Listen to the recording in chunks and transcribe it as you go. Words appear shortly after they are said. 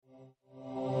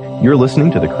You're listening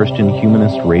to the Christian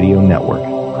Humanist Radio Network,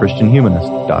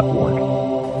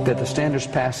 christianhumanist.org. That the standards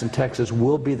passed in Texas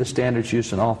will be the standards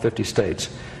used in all 50 states,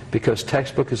 because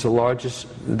textbook is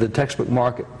the textbook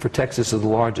market for Texas is the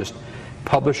largest.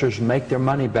 Publishers make their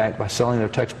money back by selling their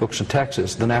textbooks in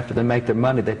Texas. Then after they make their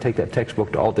money, they take that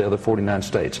textbook to all the other 49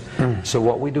 states. So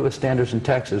what we do with standards in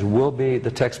Texas will be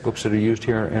the textbooks that are used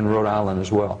here in Rhode Island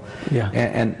as well. Yeah.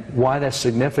 And why that's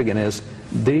significant is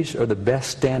these are the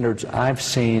best standards I've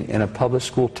seen in a public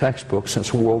school textbook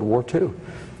since World War II.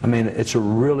 I mean, it's a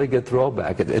really good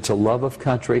throwback. It's a love of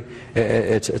country.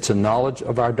 It's a knowledge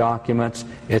of our documents.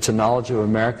 It's a knowledge of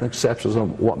American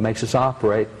exceptionalism, what makes us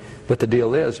operate. But the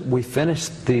deal is, we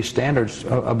finished these standards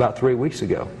about 3 weeks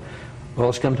ago. Well,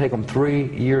 it's going to take them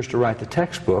 3 years to write the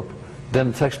textbook.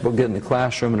 Then the textbook get in the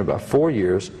classroom in about 4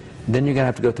 years. Then you're going to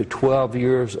have to go through 12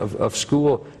 years of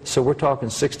school. So we're talking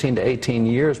 16 to 18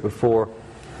 years before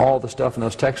all the stuff in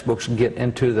those textbooks get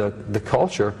into the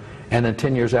culture. And then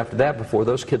 10 years after that before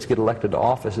those kids get elected to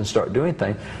office and start doing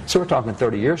things. So we're talking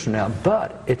 30 years from now.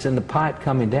 But it's in the pipe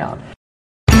coming down.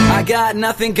 I got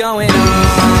nothing going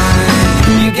on.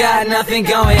 You got nothing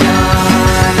going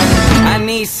on. I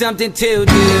need something to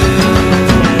do.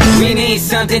 We need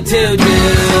something to do. You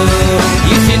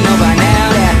should know by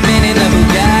now that man in the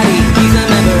Bugatti, he's a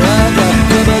member of the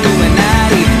Club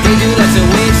Illuminati. They do lots of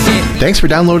weird shit. Thanks for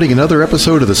downloading another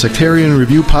episode of the Sectarian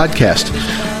Review podcast.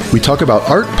 We talk about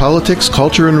art, politics,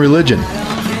 culture, and religion.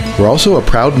 We're also a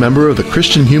proud member of the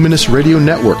Christian Humanist Radio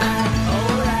Network.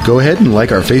 Go ahead and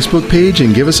like our Facebook page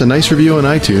and give us a nice review on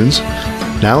iTunes.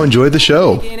 Now enjoy the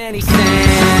show. You're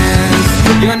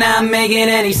not making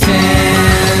any sense. I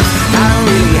don't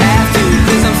really have to,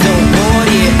 cause I'm so bored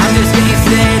here. I'm just getting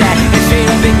stared at and straight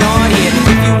up ignored here.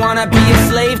 If you wanna be a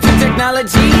slave to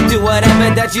technology, do whatever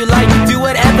that you like, do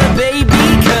whatever, baby.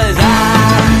 Cause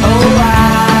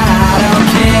I don't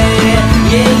care.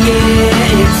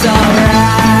 Yeah, it's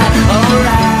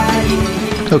alright,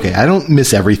 yeah. Okay, I don't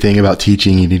miss everything about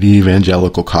teaching in an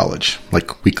evangelical college,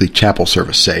 like weekly chapel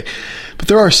service, say. But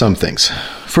there are some things.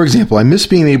 For example, I miss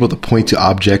being able to point to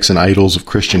objects and idols of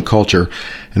Christian culture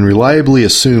and reliably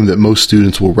assume that most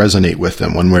students will resonate with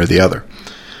them one way or the other.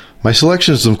 My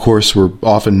selections, of course, were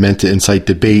often meant to incite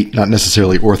debate, not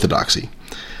necessarily orthodoxy.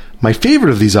 My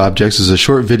favorite of these objects is a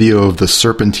short video of the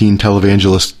Serpentine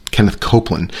televangelist Kenneth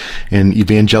Copeland and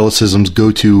evangelicism's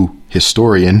go-to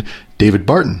historian, David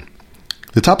Barton.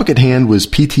 The topic at hand was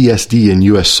PTSD in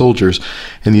U.S. soldiers,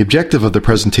 and the objective of the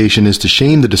presentation is to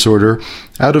shame the disorder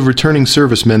out of returning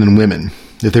servicemen and women.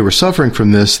 If they were suffering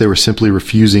from this, they were simply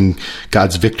refusing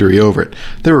God's victory over it.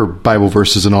 There were Bible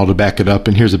verses and all to back it up,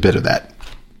 and here's a bit of that.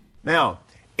 Now,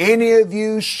 any of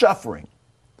you suffering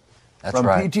from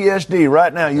PTSD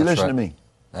right now, you listen to me.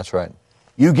 That's right.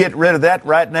 You get rid of that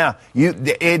right now. You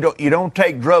don't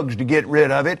take drugs to get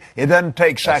rid of it. It doesn't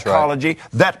take psychology. Right.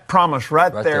 That promise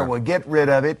right there will get rid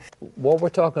of it. What we're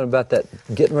talking about, that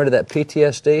getting rid of that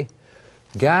PTSD,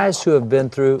 guys who have been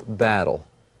through battle,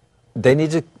 they need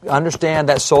to understand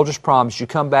that soldier's promise. You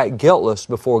come back guiltless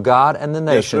before God and the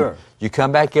nation. Yes, sir. You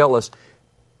come back guiltless.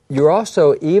 You're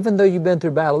also, even though you've been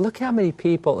through battle, look how many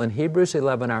people in Hebrews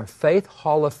 11, our Faith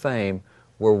Hall of Fame,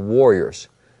 were warriors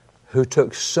who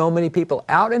took so many people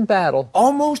out in battle.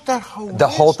 Almost the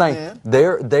whole thing. Man.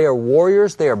 They are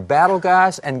warriors, they are battle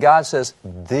guys, and God says,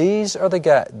 these are the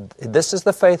guys, this is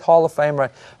the Faith Hall of Fame.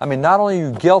 Right? I mean, not only are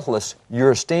you guiltless,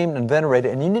 you're esteemed and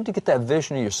venerated, and you need to get that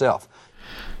vision of yourself.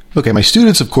 Okay, my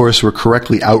students, of course, were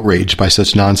correctly outraged by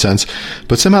such nonsense,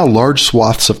 but somehow large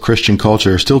swaths of Christian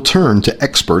culture still turn to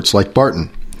experts like Barton.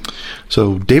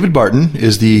 So David Barton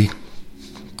is the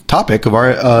topic of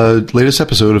our latest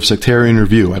episode of Sectarian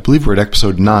Review. I believe we're at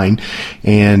episode 9,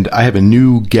 and I have a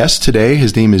new guest today.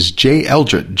 His name is Jay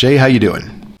Eldred. Jay, how you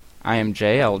doing? I am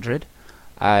Jay Eldred.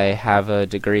 I have a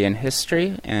degree in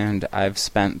history, and I've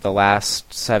spent the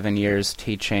last 7 years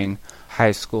teaching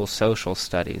high school social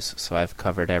studies, so I've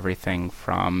covered everything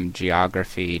from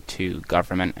geography to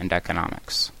government and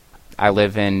economics. I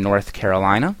live in North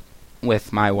Carolina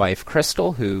with my wife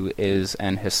Crystal, who is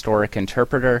an historic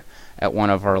interpreter at one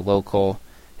of our local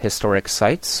historic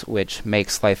sites, which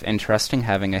makes life interesting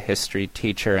having a history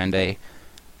teacher and a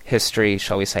history,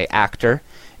 shall we say, actor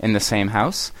in the same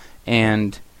house.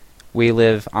 And we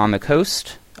live on the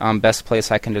coast. Best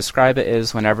place I can describe it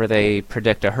is whenever they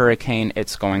predict a hurricane,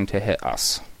 it's going to hit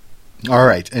us. All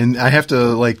right, and I have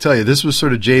to tell you, this was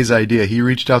sort of Jay's idea. He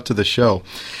reached out to the show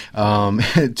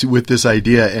with this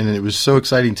idea, and it was so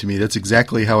exciting to me. That's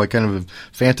exactly how I kind of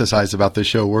fantasized about this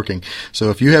show working. So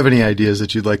if you have any ideas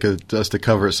that you'd like us to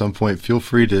cover at some point, feel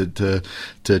free to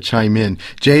chime in.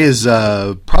 Jay is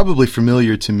probably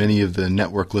familiar to many of the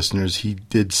network listeners. He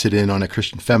did sit in on a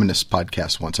Christian feminist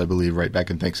podcast once, I believe, right back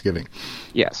in Thanksgiving.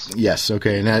 Yes. Yes,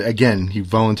 okay. And again, he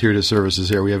volunteered his services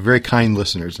here. We have very kind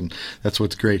listeners, and that's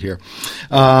what's great here.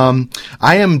 I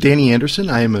am Danny Anderson.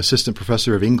 I am assistant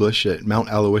professor of English at Mount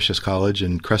Aloysius College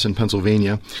in Crescent,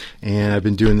 Pennsylvania, and I've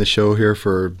been doing this show here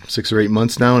for 6 or 8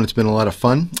 months now, and it's been a lot of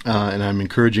fun, and I'm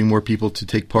encouraging more people to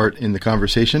take part in the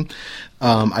conversation.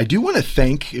 I do want to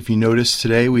thank, if you noticed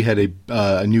today, we had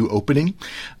a new opening.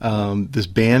 This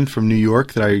band from New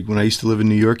York that when I used to live in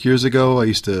New York years ago,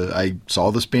 I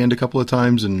saw this band a couple of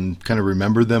times and kind of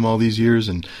remembered them all these years,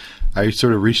 and I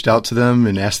sort of reached out to them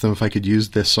and asked them if I could use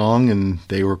this song, and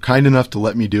they were kind enough to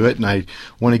let me do it, and I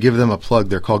want to give them a plug.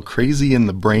 They're called Crazy in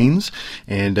the Brains,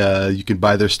 and you can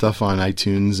buy their stuff on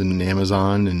iTunes and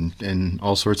Amazon and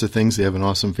all sorts of things. They have an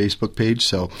awesome Facebook page,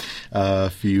 so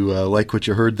if you like what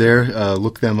you heard there,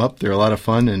 look them up. They're a lot of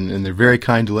fun, and they're very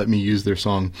kind to let me use their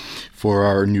song for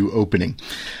our new opening.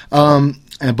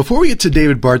 And before we get to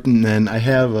David Barton, then, I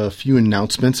have a few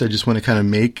announcements I just want to kind of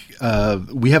make.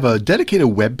 We have a dedicated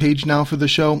web page now for the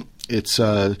show. It's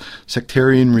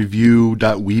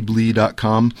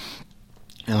sectarianreview.weebly.com.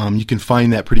 You can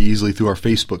find that pretty easily through our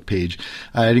Facebook page.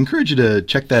 I'd encourage you to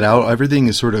check that out. Everything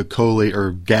is sort of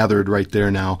gathered right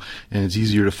there now, and it's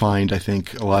easier to find, I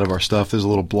think, a lot of our stuff. There's a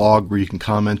little blog where you can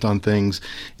comment on things,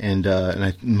 and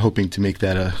I'm hoping to make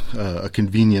that a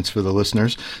convenience for the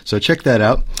listeners. So check that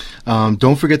out.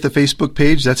 Don't forget the Facebook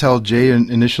page. That's how Jay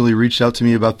initially reached out to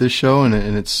me about this show, and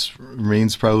it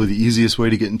remains probably the easiest way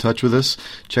to get in touch with us.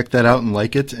 Check that out and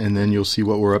like it, and then you'll see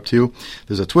what we're up to.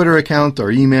 There's a Twitter account,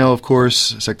 our email, of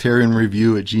course,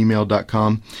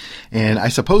 sectarianreview@gmail.com. And I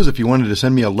suppose if you wanted to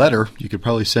send me a letter, you could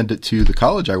probably send it to the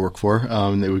college I work for,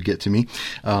 and it would get to me.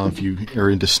 If you are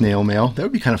into snail mail, that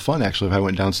would be kind of fun, actually, if I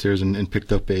went downstairs and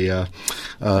picked up an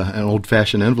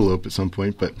old-fashioned envelope at some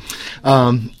point. But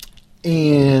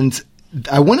and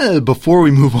I want to, before we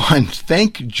move on,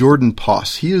 thank Jordan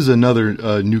Poss. He is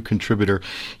another new contributor.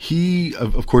 He,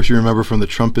 of course, you remember from the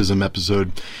Trumpism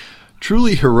episode,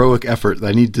 truly heroic effort that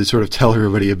I need to sort of tell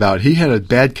everybody about. He had a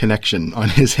bad connection on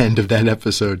his end of that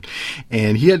episode,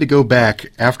 and he had to go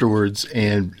back afterwards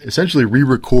and essentially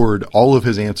re-record all of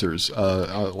his answers,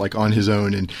 on his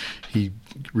own, and he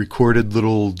recorded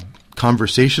little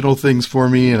conversational things for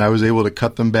me, and I was able to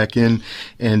cut them back in,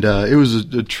 and it was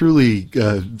a truly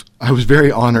I was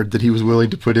very honored that he was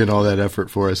willing to put in all that effort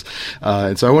for us,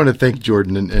 and so I want to thank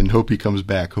Jordan and hope he comes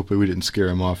back. Hopefully we didn't scare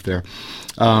him off there,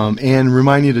 and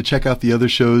remind you to check out the other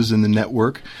shows in the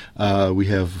network. We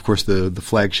have, of course, the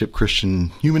flagship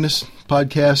Christian Humanist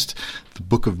podcast, the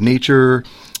Book of Nature,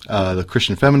 the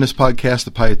Christian Feminist podcast,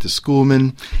 the Pietist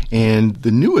Schoolman, and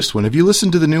the newest one. Have you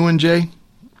listened to the new one, Jay?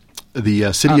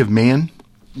 The City of Man?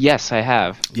 Yes, I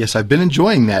have. Yes, I've been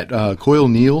enjoying that. Coyle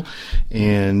Neal,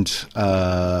 and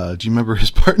do you remember his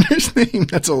partner's name?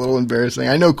 That's a little embarrassing.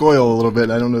 I know Coyle a little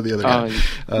bit. I don't know the other guy.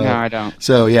 No, I don't.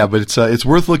 So, yeah, but it's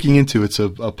worth looking into. It's a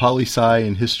poli-sci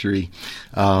and history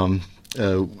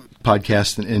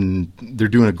podcast, and they're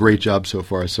doing a great job so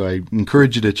far. So I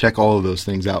encourage you to check all of those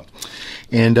things out,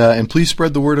 and please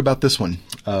spread the word about this one.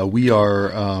 We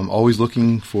are always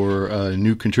looking for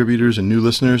new contributors and new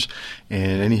listeners,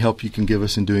 and any help you can give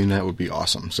us in doing that would be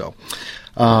awesome. So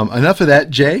enough of that,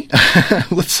 Jay.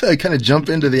 Let's kind of jump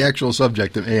into the actual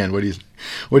subject at hand. What do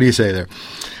you say there?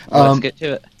 Let's get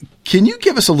to it. Can you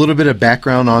give us a little bit of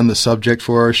background on the subject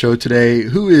for our show today?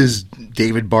 Who is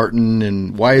David Barton,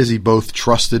 and why is he both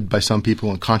trusted by some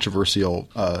people and controversial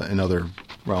in other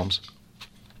realms?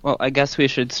 Well, I guess we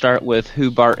should start with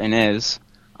who Barton is.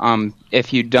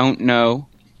 If you don't know,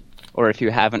 or if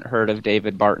you haven't heard of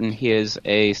David Barton, he is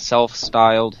a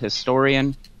self-styled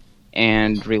historian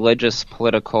and religious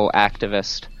political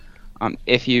activist.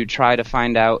 If you try to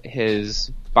find out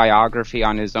his biography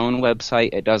on his own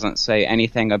website, it doesn't say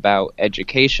anything about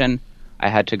education. I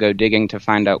had to go digging to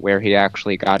find out where he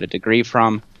actually got a degree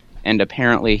from, and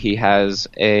apparently he has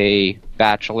a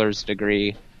bachelor's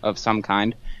degree of some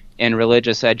kind in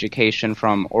religious education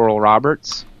from Oral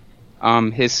Roberts.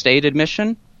 His stated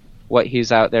mission, what his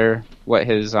goal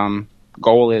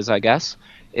is, I guess,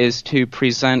 is to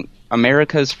present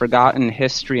America's forgotten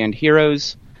history and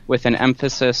heroes with an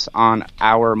emphasis on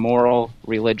our moral,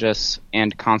 religious,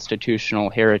 and constitutional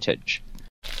heritage.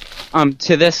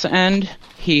 To this end,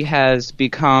 he has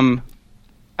become,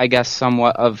 I guess,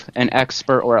 somewhat of an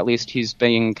expert, or at least he's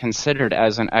being considered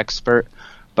as an expert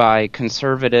by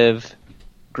conservative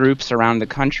groups around the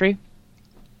country.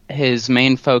 His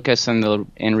main focus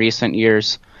in recent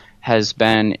years has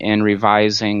been in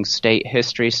revising state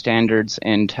history standards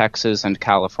in Texas and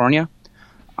California.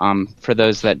 For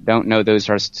those that don't know, those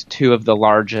are two of the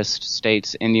largest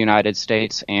states in the United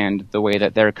States, and the way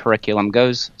that their curriculum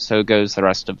goes, so goes the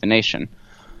rest of the nation.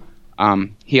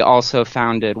 He also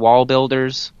founded Wall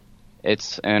Builders.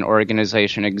 It's an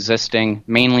organization existing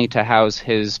mainly to house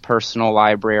his personal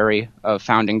library of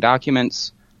founding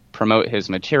documents, promote his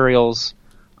materials.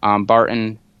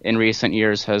 Barton, in recent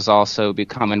years, has also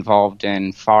become involved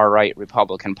in far-right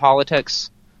Republican politics.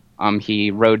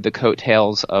 He rode the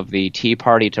coattails of the Tea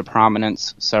Party to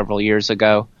prominence several years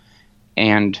ago,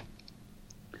 and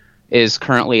is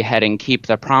currently heading Keep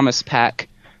the Promise PAC,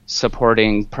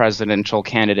 supporting presidential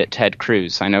candidate Ted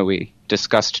Cruz. I know we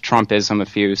discussed Trumpism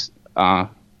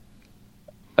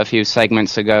a few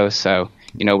segments ago, so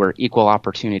we're equal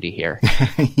opportunity here.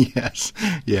 Yes,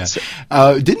 yeah.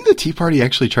 Didn't the Tea Party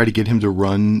actually try to get him to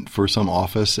run for some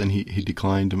office, and he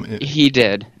declined? He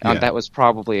did. Yeah. That was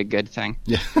probably a good thing.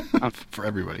 Yeah, for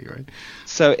everybody, right?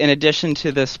 So in addition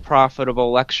to this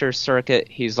profitable lecture circuit,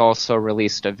 he's also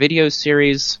released a video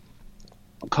series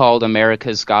called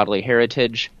America's Godly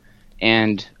Heritage,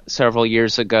 and several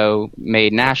years ago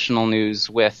made national news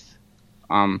with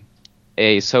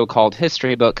a so-called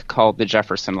history book called The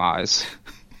Jefferson Lies.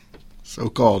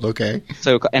 So-called, okay.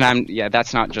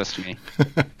 That's not just me.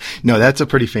 No, that's a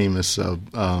pretty famous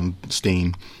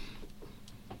stain.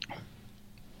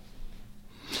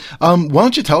 Why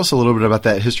don't you tell us a little bit about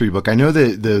that history book? I know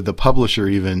that the publisher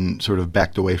even sort of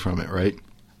backed away from it, right?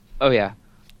 Oh, yeah.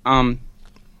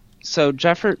 So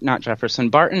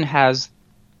Barton has,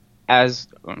 I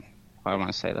want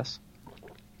to say this.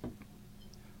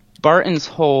 Barton's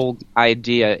whole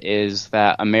idea is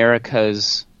that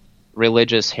America's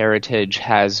religious heritage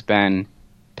has been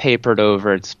papered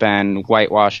over, it's been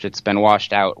whitewashed, it's been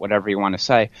washed out, whatever you want to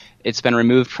say. It's been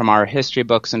removed from our history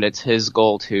books, and it's his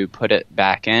goal to put it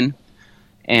back in.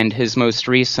 And his most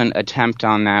recent attempt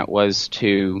on that was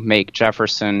to make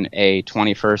Jefferson a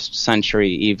 21st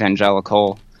century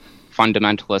evangelical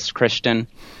fundamentalist Christian.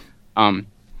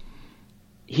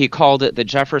 He called it the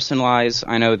Jefferson Lies.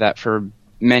 I know that for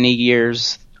many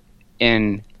years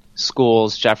in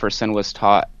schools, Jefferson was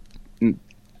taught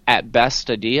at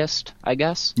best a deist, I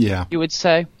guess. Yeah, you would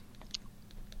say.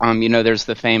 There's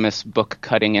the famous book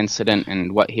cutting incident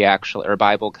and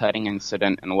Bible cutting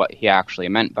incident and what he actually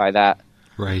meant by that.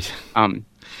 Right.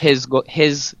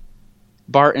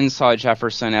 Barton saw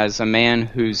Jefferson as a man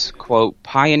whose, quote,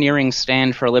 pioneering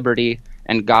stand for liberty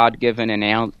and God-given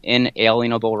and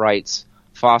inalienable rights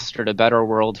fostered a better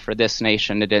world for this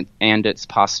nation and its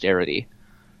posterity.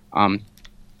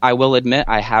 I will admit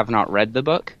I have not read the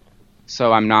book,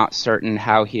 so I'm not certain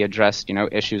how he addressed,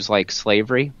 issues like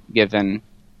slavery, given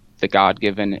the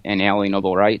God-given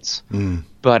inalienable rights.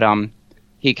 But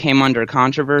he came under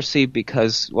controversy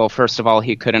because, well, first of all,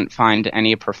 he couldn't find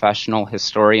any professional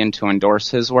historian to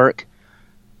endorse his work,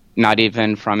 not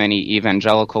even from any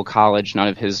evangelical college. None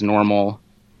of his normal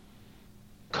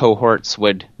cohorts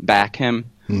would back him.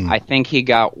 I think he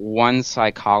got one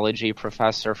psychology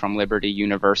professor from Liberty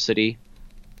University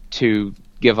to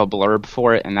give a blurb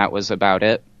for it, and that was about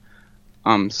it.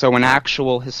 So when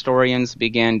actual historians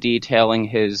began detailing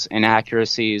his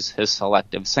inaccuracies, his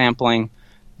selective sampling,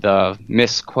 the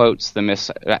misquotes, the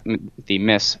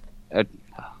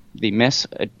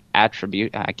misattribute,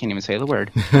 I can't even say the word.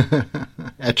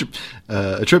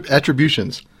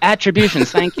 Attributions. Attributions,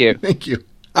 thank you. Thank you.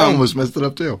 I almost messed it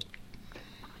up too.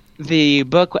 The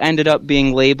book ended up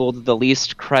being labeled the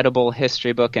least credible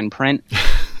history book in print,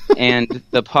 and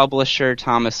the publisher,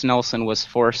 Thomas Nelson, was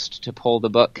forced to pull the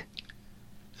book.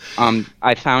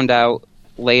 I found out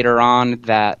later on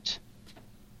that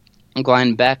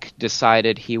Glenn Beck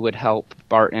decided he would help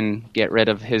Barton get rid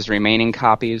of his remaining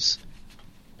copies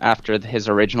after his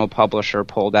original publisher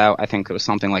pulled out. I think it was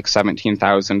something like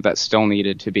 17,000 that still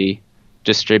needed to be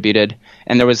distributed.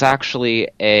 And there was actually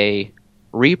a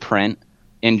reprint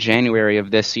in January of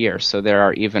this year, so there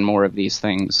are even more of these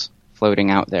things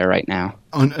floating out there right now.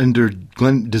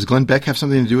 Does Glenn Beck have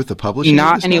something to do with the publishing?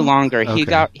 Not any longer.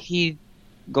 Okay.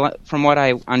 From what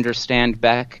I understand,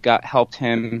 Beck helped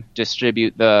him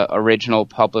distribute the original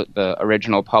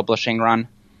publishing run,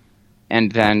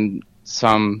 and then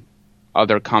some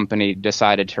other company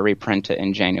decided to reprint it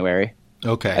in January.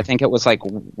 Okay. I think it was like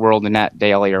World Net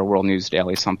Daily or World News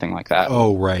Daily, something like that.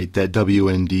 Oh, right. That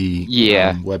WND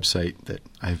Yeah. Website that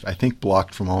I think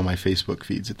blocked from all my Facebook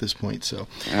feeds at this point. So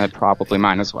probably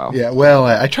mine as well. Yeah, well,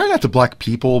 I try not to block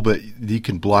people, but you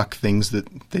can block things that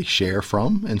they share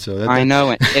from, and so I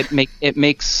know it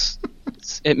makes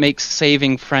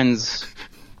saving friends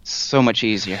so much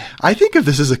easier. I think of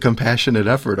this as a compassionate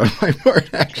effort on my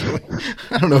part, actually.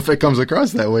 I don't know if it comes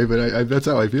across that way, but that's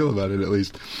how I feel about it, at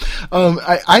least.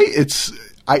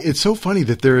 It's so funny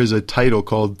that there is a title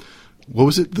called, what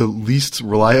was it, The Least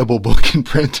Reliable Book in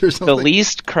Print or something? The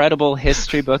Least Credible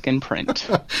History Book in Print.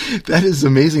 That is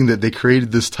amazing that they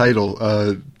created this title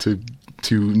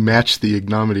to match the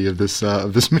ignominy of this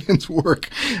man's work,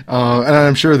 and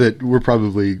I'm sure that we're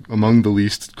probably among the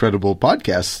least credible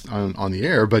podcasts on the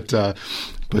air. But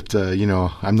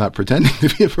I'm not pretending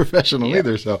to be a professional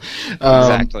either. So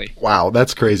exactly. Wow,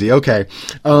 that's crazy. Okay,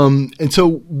 and so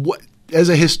what? As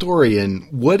a historian,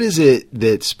 what is it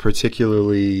that's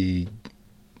particularly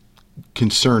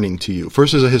concerning to you?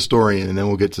 First, as a historian, and then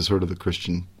we'll get to sort of the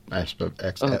Christian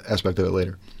aspect of it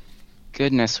later.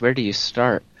 Goodness, where do you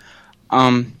start?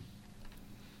 I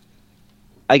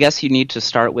guess you need to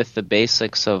start with the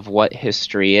basics of what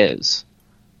history is.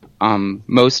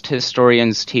 Most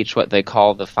historians teach what they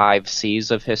call the 5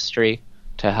 C's of history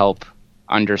to help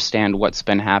understand what's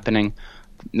been happening.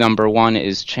 Number 1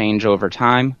 is change over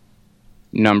time.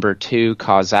 Number 2,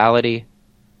 causality.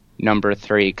 Number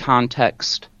 3,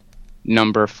 context.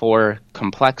 Number 4,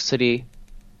 complexity.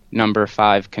 Number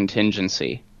 5,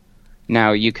 contingency.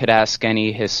 Now, you could ask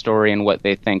any historian what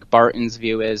they think Barton's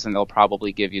view is, and they'll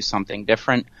probably give you something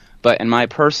different. But in my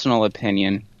personal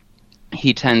opinion,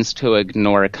 he tends to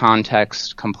ignore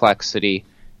context, complexity,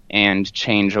 and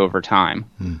change over time.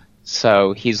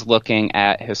 So he's looking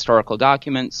at historical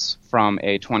documents from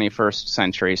a 21st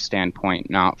century standpoint,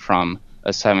 not from a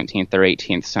 17th or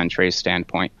 18th century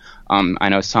standpoint. I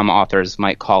know some authors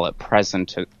might call it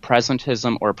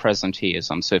presentism or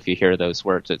presenteeism. So if you hear those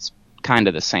words, it's kind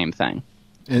of the same thing.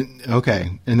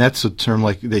 And that's a term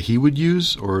like that he would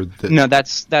use, or that... No,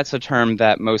 that's a term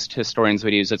that most historians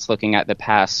would use. It's looking at the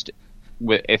past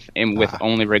with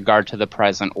only regard to the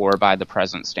present or by the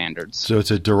present standards. So it's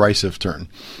a derisive term.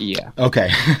 Yeah. Okay.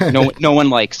 No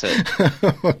one likes it.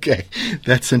 Okay,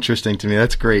 that's interesting to me.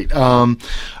 That's great.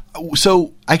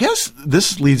 So I guess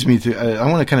this leads me to I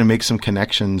want to kind of make some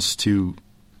connections to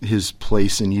his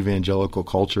place in evangelical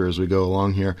culture as we go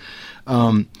along here.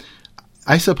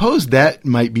 I suppose that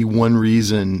might be one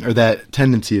reason, or that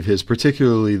tendency of his,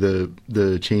 particularly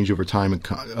the change over time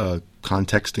and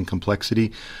context and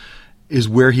complexity, is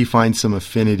where he finds some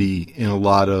affinity in a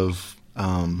lot of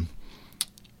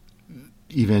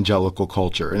evangelical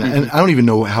culture. And I don't even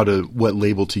know what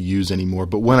label to use anymore.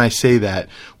 But when I say that,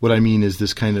 what I mean is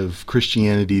this kind of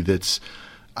Christianity that's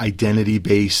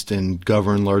identity-based and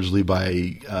governed largely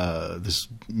by this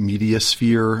media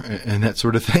sphere and that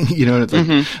sort of thing, and it's like,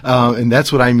 and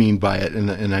that's what I mean by it.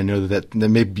 And I know that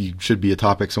maybe should be a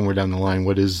topic somewhere down the line.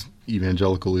 What does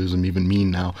evangelicalism even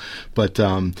mean now? But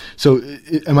so,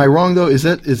 am I wrong though? Is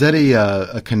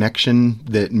that a connection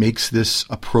that makes this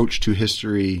approach to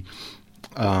history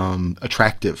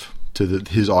attractive to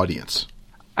his audience?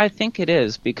 I think it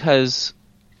is, because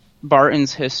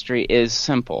Barton's history is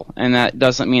simple, and that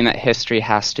doesn't mean that history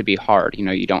has to be hard.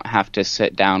 You don't have to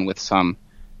sit down with some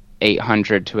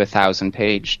 800 to 1,000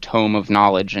 page tome of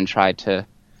knowledge and try to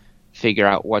figure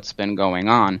out what's been going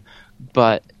on.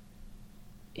 But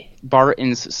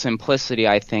Barton's simplicity,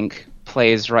 I think,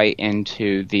 plays right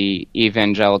into the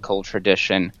evangelical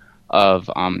tradition of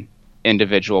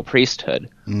individual priesthood,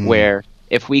 where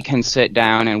if we can sit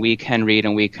down and we can read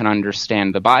and we can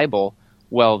understand the Bible,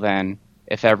 well then,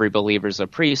 if every believer is a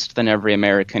priest, then every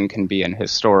American can be an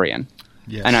historian.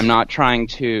 Yes. And I'm not trying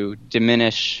to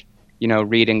diminish,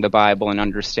 reading the Bible and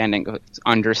understanding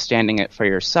it for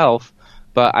yourself,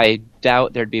 but I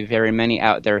doubt there'd be very many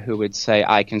out there who would say,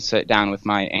 I can sit down with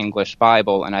my English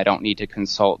Bible and I don't need to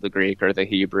consult the Greek or the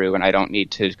Hebrew, and I don't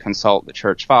need to consult the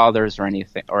church fathers or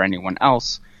anyone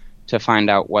else to find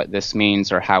out what this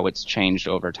means or how it's changed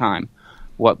over time.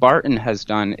 What Barton has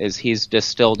done is he's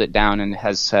distilled it down and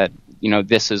has said,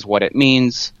 this is what it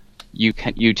means. You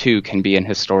too can be an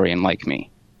historian like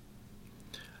me.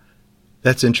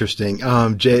 That's interesting,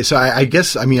 Jay. So I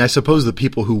guess, I suppose the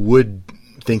people who would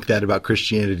think that about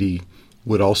Christianity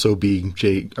would also be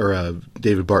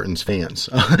David Barton's fans,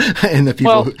 and the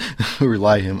people who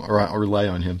rely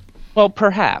on him. Well,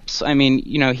 perhaps.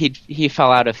 He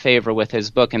fell out of favor with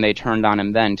his book, and they turned on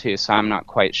him then too. So I'm not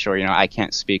quite sure. I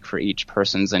can't speak for each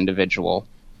person's individual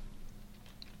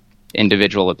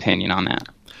opinion on that.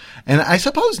 And I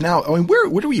suppose now, I mean,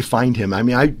 where do we find him? I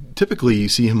mean, I typically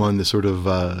see him on the sort of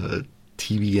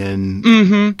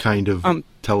TBN kind of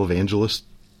televangelist.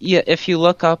 Yeah, if you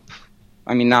look up,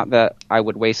 I mean, not that I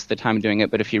would waste the time doing it,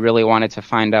 but if you really wanted to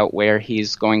find out where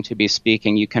he's going to be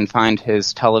speaking, you can find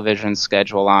his television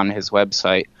schedule on his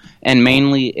website. And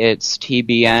mainly it's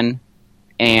TBN,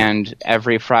 and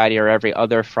every Friday or every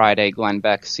other Friday, Glenn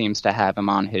Beck seems to have him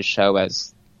on his show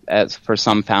as for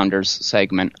some Founders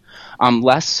segment.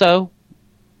 Less so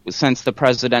since the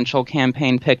presidential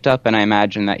campaign picked up, and I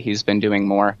imagine that he's been doing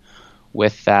more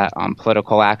with that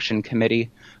political action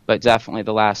committee. But definitely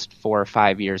the last 4 or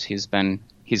 5 years he's been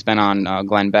on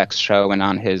Glenn Beck's show and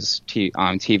on his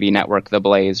TV network, The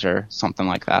Blaze or something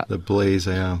like that. The Blaze,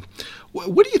 yeah.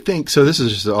 What do you think? So this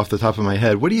is just off the top of my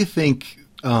head. What do you think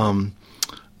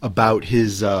about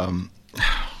his?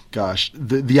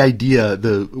 The idea,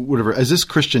 whatever, as this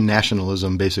Christian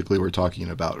nationalism basically we're talking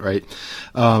about, right?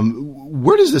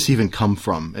 Where does this even come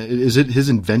from? Is it his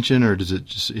invention, or is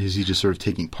he just sort of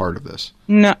taking part of this?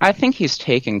 No, I think he's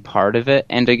taking part of it.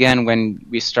 And again, when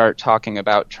we start talking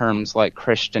about terms like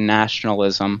Christian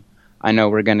nationalism, I know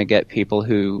we're going to get people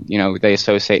who, they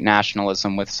associate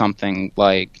nationalism with something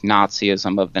like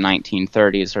Nazism of the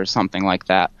 1930s or something like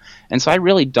that. And so I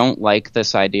really don't like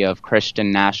this idea of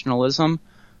Christian nationalism.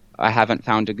 I haven't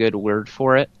found a good word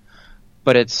for it,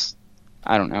 but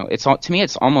I don't know. To me,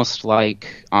 it's almost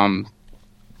like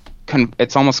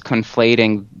it's almost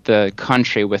conflating the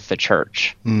country with the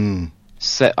church.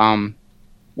 So,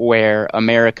 where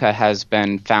America has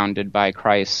been founded by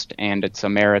Christ, and it's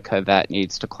America that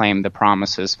needs to claim the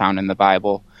promises found in the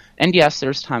Bible. And yes,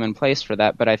 there's time and place for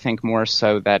that, but I think more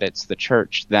so that it's the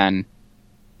church than,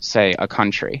 say, a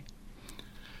country.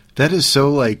 That is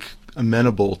so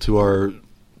amenable to our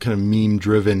kind of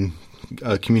meme-driven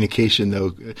communication,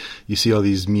 though. You see all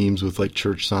these memes with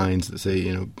church signs that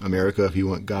say, America, if you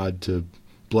want God to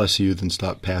bless you, then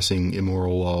stop passing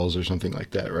immoral laws or something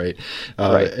like that, right?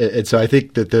 Right. And so I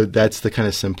think that that's the kind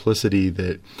of simplicity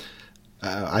that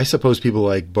I suppose people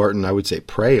like Barton, I would say,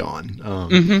 prey on.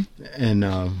 And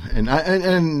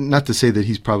not to say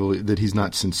that he's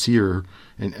not sincere.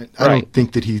 And I don't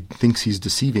think that he thinks he's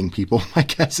deceiving people. My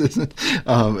guess isn't.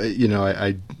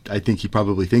 I think he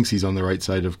probably thinks he's on the right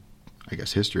side of, I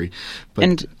guess, history.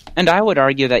 But and I would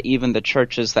argue that even the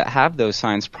churches that have those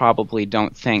signs probably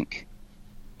don't think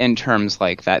in terms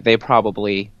like that. They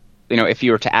probably, if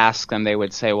you were to ask them, they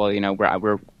would say, well,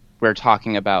 we're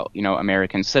talking about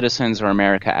American citizens or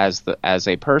America as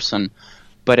a person.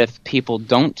 But if people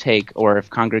don't take, or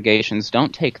if congregations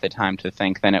don't take the time to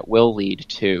think, then it will lead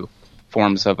to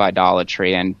forms of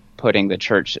idolatry and putting the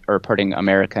church, or putting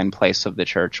America in place of the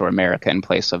church, or America in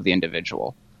place of the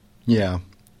individual. Yeah.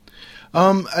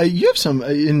 You have some,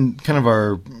 in kind of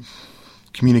our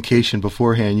communication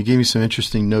beforehand, you gave me some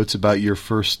interesting notes about your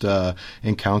first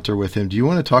encounter with him. Do you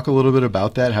want to talk a little bit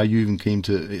about that? How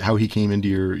he came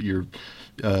into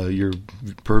your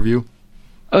purview?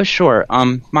 Oh, sure.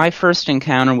 My first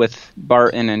encounter with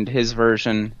Barton and his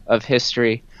version of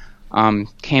history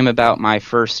came about my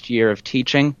first year of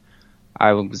teaching.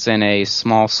 I was in a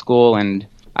small school, and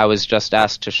I was just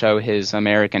asked to show his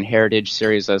American Heritage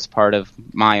series as part of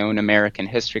my own American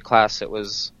history class. It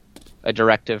was a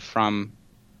directive from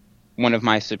one of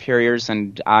my superiors,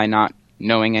 and I, not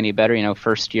knowing any better,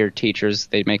 first-year teachers,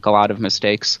 they make a lot of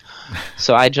mistakes.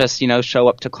 So I just, show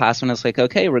up to class and it's like,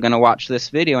 okay, we're going to watch this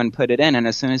video and put it in. And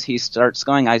as soon as he starts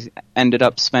going, I ended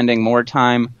up spending more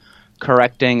time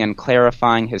correcting and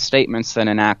clarifying his statements than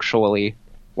in actually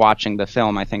watching the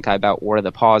film. I think I about wore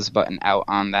the pause button out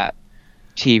on that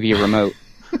TV remote.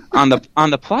 On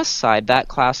the plus side, that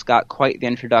class got quite the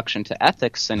introduction to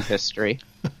ethics and history.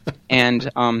 And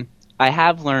I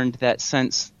have learned that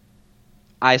since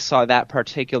I saw that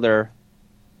particular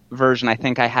version, I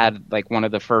think I had one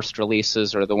of the first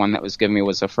releases, or the one that was given me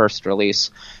was the first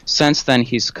release. Since then,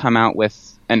 he's come out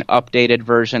with an updated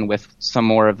version with some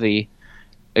more of the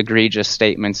egregious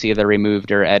statements either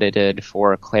removed or edited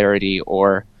for clarity,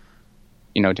 or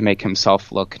to make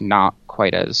himself look not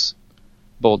quite as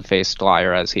bold-faced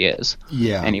liar as he is.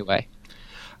 Yeah. Anyway.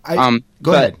 Go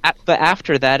ahead. But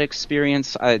after that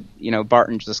experience,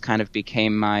 Barton just kind of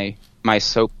became my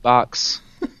soapbox.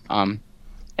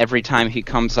 Every time he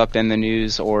comes up in the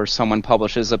news, or someone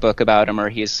publishes a book about him, or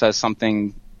he says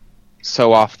something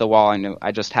so off the wall,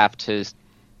 I just have to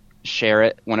share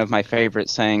it. One of my favorite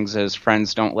sayings is,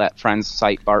 "Friends don't let friends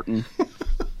cite Barton."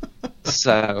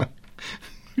 So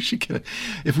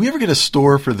If we ever get a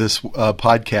store for this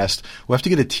podcast, we'll have to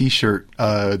get a T-shirt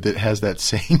that has that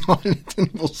saying on it, and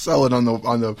we'll sell it on the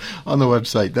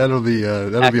website. That'll be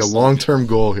a long-term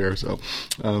goal here. So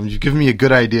you've given me a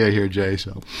good idea here, Jay.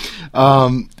 So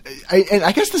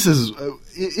I guess this is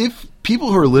if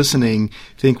people who are listening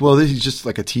think, well, this is just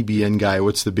like a TBN guy.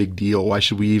 What's the big deal? Why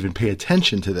should we even pay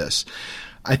attention to this?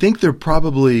 I think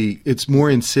it's more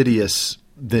insidious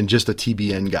than just a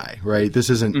TBN guy, right? This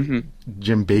isn't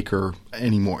Jim Baker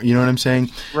anymore. You know what I'm saying?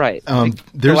 Right. There's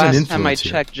the last an influence time I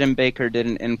here. checked, Jim Baker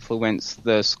didn't influence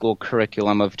the school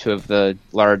curriculum of two of the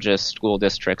largest school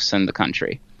districts in the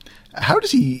country. How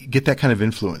does he get that kind of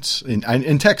influence?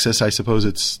 In Texas, I suppose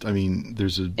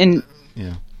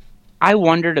I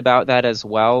wondered about that as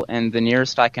well, and the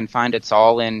nearest I can find, it's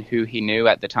all in who he knew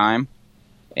at the time,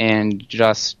 and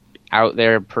just out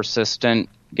there, persistent,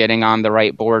 getting on the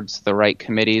right boards, the right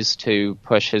committees to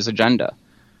push his agenda.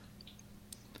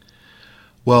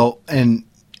 Well, and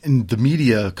the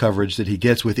media coverage that he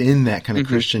gets within that kind of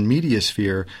Christian media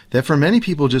sphere, that for many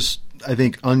people just, I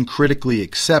think, uncritically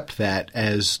accept that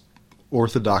as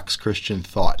Orthodox Christian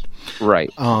thought. Right.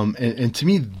 And to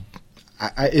me,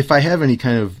 if I have any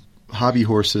kind of hobby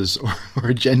horses or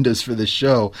agendas for this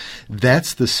show,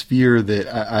 that's the sphere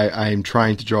that I'm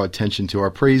trying to draw attention to.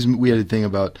 We had a thing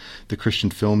about the Christian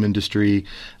film industry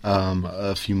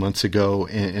a few months ago,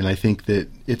 and I think that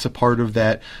it's a part of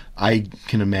that. I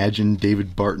can imagine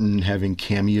David Barton having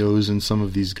cameos in some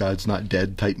of these God's Not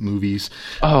Dead type movies.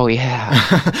 Oh, yeah.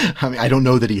 I mean, I don't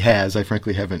know that he has. I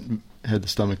frankly haven't had the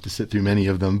stomach to sit through many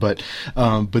of them, but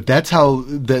that's how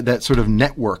that sort of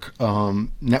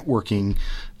networking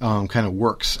kind of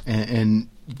works. And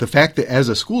the fact that as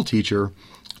a school teacher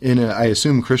in I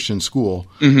assume Christian school,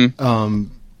 that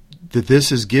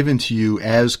this is given to you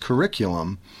as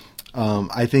curriculum,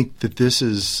 I think that this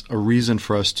is a reason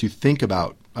for us to think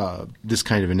about this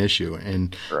kind of an issue.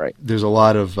 And there's a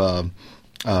lot of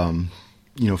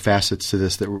facets to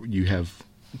this that you have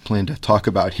planned to talk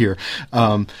about here.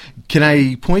 Can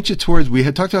I point you towards, we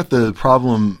had talked about the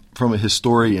problem from a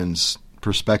historian's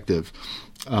perspective,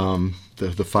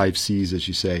 the 5 C's, as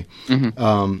you say.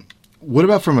 What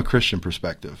about from a Christian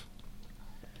perspective?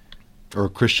 Or a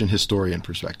Christian historian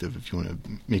perspective, if you want to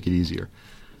make it easier?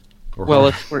 Well,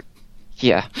 if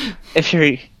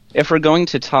we're going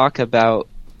to talk about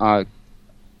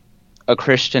a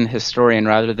Christian historian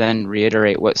rather than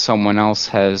reiterate what someone else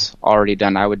has already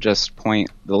done, I would just point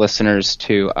the listeners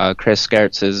to Chris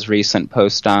Gertz's recent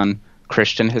post on a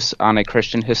Christian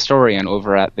historian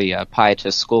over at the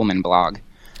Pietist Schoolman blog.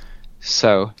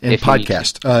 So and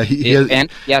podcast. And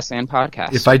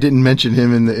podcast. If I didn't mention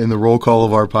him in the roll call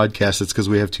of our podcast, it's because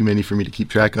we have too many for me to keep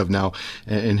track of now,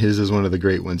 and his is one of the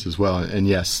great ones as well. And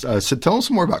yes, so tell us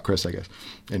more about Chris, I guess,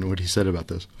 and what he said about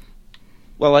this.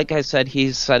 Well, like I said,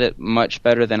 he said it much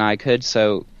better than I could.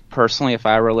 So personally, if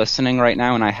I were listening right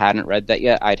now and I hadn't read that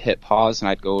yet, I'd hit pause and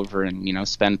I'd go over and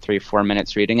spend 3-4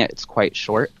 minutes reading it. It's quite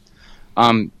short.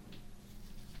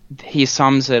 He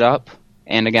sums it up.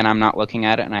 And again, I'm not looking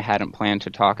at it, and I hadn't planned to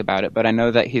talk about it, but I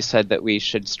know that he said that we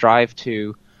should strive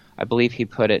to, I believe he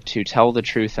put it, to tell the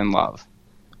truth in love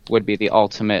would be the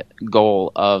ultimate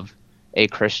goal of a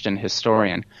Christian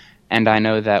historian. And I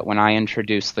know that when I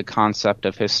introduced the concept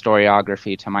of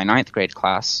historiography to my 9th grade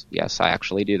class, yes, I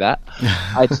actually do that,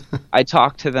 I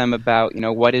talked to them about,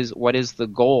 what is the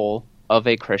goal of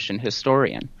a Christian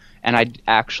historian? And I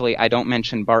don't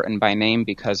mention Barton by name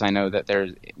because I know that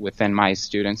within my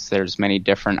students there's many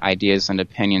different ideas and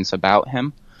opinions about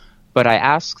him. But I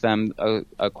ask them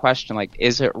a question like,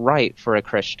 is it right for a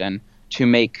Christian to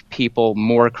make people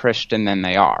more Christian than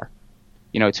they are?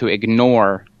 To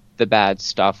ignore the bad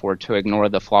stuff or to ignore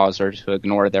the flaws or to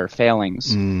ignore their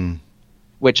failings.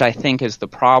 Which I think is the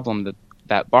problem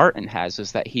that Barton has,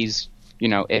 is that he's,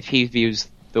 if he views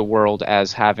the world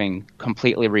as having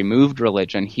completely removed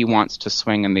religion, he wants to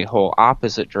swing in the whole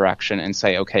opposite direction and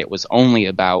say, okay, it was only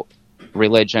about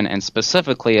religion and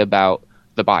specifically about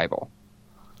the Bible.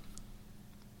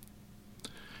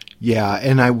 Yeah,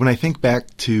 and when I think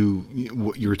back to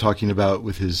what you were talking about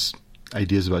with his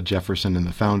ideas about Jefferson and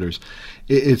the founders,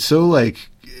 it's so as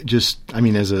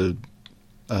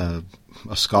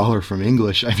a scholar from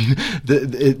English,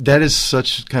 that is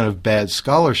such kind of bad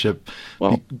scholarship,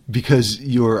 because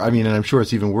and I'm sure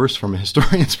it's even worse from a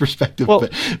historian's perspective,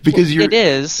 but because it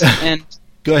is, and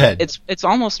go ahead. It's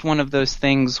almost one of those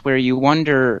things where you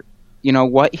wonder,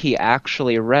 what he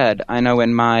actually read. I know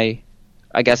I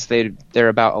guess they're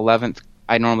about 11th.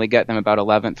 I normally get them about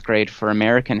 11th grade for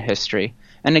American history.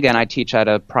 And again, I teach at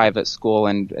a private school,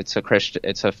 and it's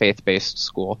a faith-based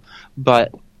school.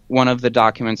 But one of the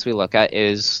documents we look at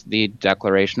is the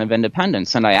Declaration of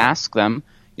Independence, and I ask them,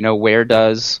 where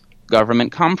does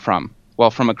government come from?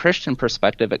 Well, from a Christian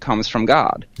perspective, it comes from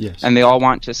God. Yes. And they all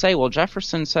want to say, well,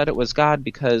 Jefferson said it was God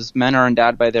because men are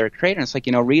endowed by their Creator. And it's like,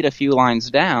 read a few lines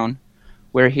down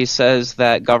where he says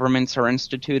that governments are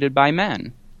instituted by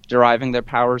men, deriving their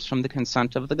powers from the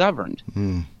consent of the governed.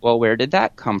 Well, where did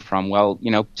that come from? Well,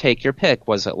 take your pick.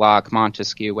 Was it Locke,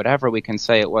 Montesquieu, whatever? We can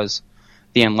say it was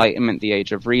the Enlightenment, the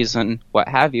Age of Reason, what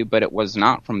have you, but it was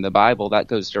not from the Bible. That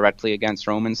goes directly against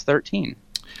Romans 13.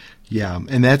 Yeah,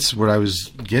 and that's what I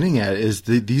was getting at, is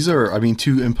these are,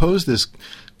 to impose this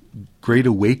great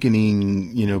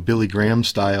awakening, Billy Graham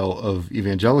style of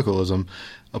evangelicalism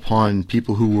upon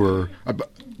people who were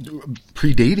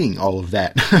predating all of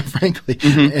that, frankly.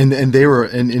 And they were,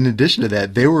 and in addition to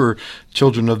that, they were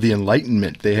children of the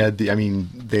Enlightenment. They had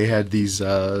these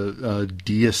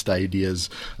deist ideas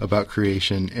about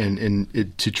creation,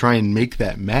 and to try and make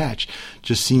that match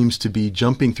just seems to be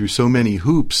jumping through so many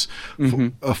hoops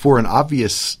for an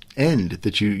obvious end,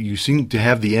 that you seem to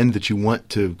have the end that you want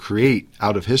to create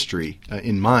out of history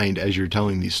in mind as you're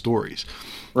telling these stories.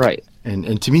 Right.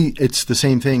 And to me, it's the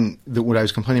same thing that what I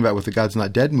was complaining about with the God's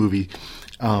Not Dead movie.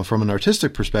 From an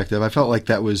artistic perspective, I felt like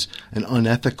that was an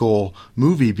unethical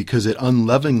movie because it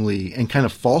unlovingly and kind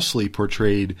of falsely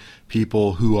portrayed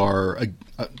people who are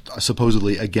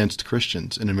supposedly against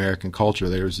Christians in American culture.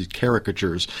 There was these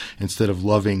caricatures instead of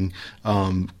loving,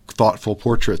 thoughtful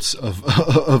portraits of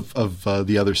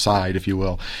the other side, if you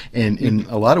will. And in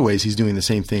a lot of ways, he's doing the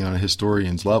same thing on a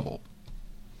historian's level.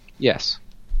 Yes.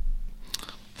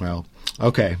 Well,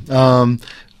 okay.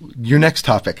 Your next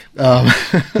topic. What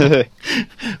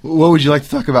would you like to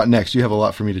talk about next? You have a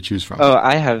lot for me to choose from. Oh,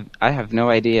 I have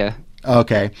no idea.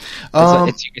 Okay.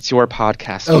 It's your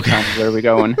podcast. Okay. Tell me, where are we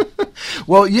going?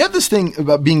 Well, you have this thing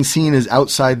about being seen as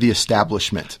outside the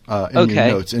establishment in your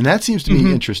notes, and that seems to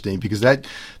me interesting because that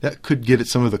could get at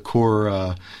some of the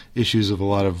core issues of a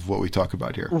lot of what we talk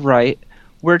about here. Right.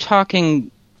 We're talking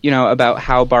about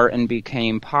how Barton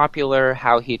became popular,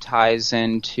 how he ties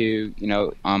into,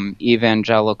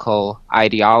 evangelical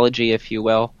ideology, if you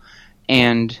will.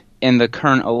 And in the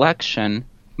current election,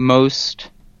 most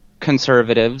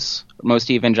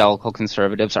evangelical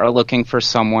conservatives are looking for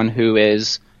someone who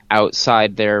is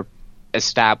outside their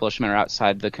establishment or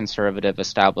outside the conservative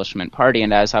establishment party.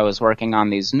 And as I was working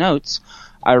on these notes,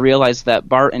 I realized that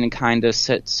Barton kind of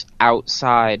sits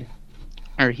outside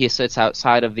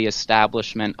of the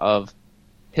establishment of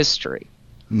history.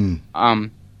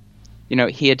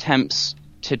 He attempts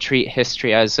to treat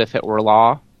history as if it were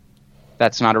law.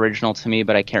 That's not original to me,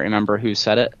 but I can't remember who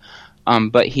said it.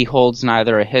 But he holds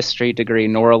neither a history degree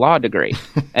nor a law degree,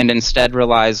 and instead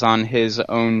relies on his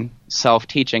own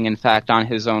self-teaching. In fact, on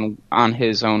his own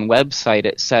website,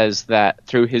 it says that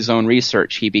through his own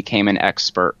research, he became an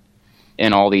expert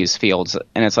in all these fields.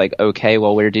 And it's like, okay,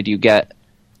 well, where did you get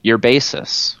your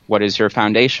basis? What is your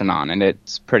foundation on? And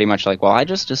it's pretty much like, well, I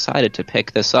just decided to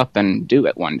pick this up and do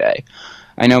it one day.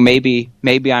 I know maybe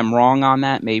I'm wrong on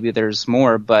that. Maybe there's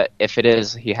more, but if it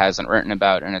is, he hasn't written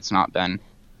about it, and it's not been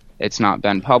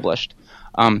published.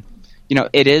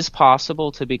 It is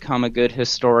possible to become a good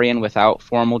historian without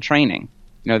formal training.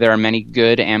 There are many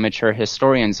good amateur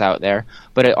historians out there,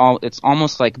 but it's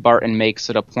almost like Barton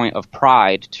makes it a point of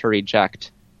pride to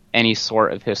reject any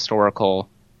sort of historical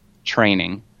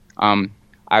training.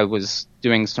 I was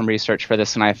doing some research for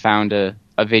this, and I found a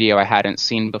video I hadn't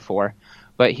seen before.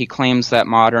 But he claims that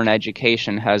modern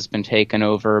education has been taken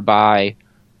over by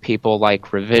people like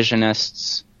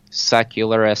revisionists,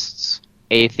 secularists,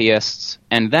 atheists,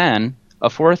 and then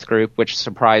a fourth group, which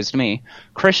surprised me,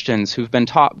 Christians who've been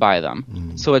taught by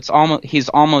them. So he's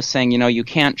almost saying, you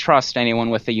can't trust anyone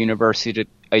with a university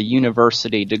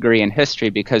degree in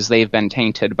history because they've been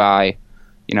tainted by,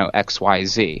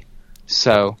 XYZ.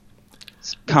 So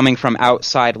coming from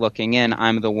outside looking in,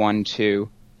 I'm the one to,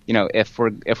 if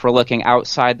we're looking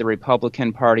outside the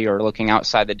Republican Party or looking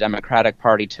outside the Democratic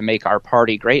Party to make our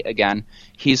party great again,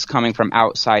 he's coming from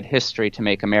outside history to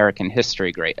make American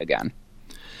history great again.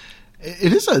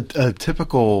 It is a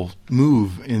typical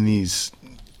move in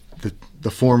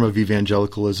the form of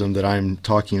evangelicalism that I'm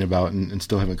talking about and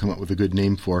still haven't come up with a good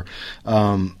name for.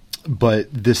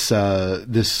 But this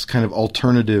kind of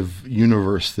alternative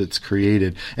universe that's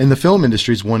created, and the film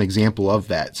industry is one example of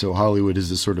that. So Hollywood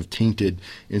is this sort of tainted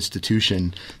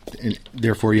institution, and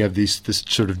therefore you have this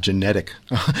sort of genetic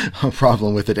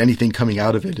problem with it. Anything coming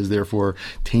out of it is therefore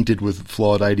tainted with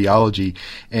flawed ideology,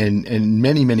 and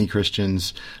many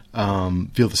Christians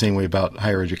feel the same way about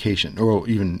higher education or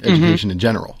even education in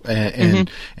general. And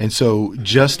so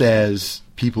just as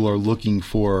people are looking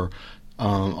for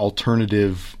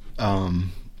alternative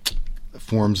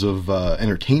forms of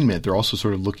entertainment, they're also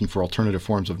sort of looking for alternative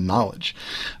forms of knowledge.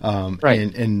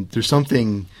 Right. And there's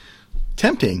something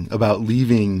tempting about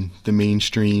leaving the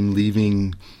mainstream,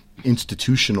 leaving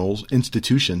institutions,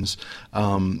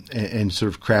 and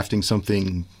sort of crafting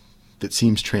something that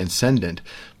seems transcendent,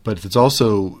 but it's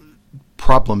also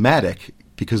problematic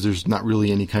because there's not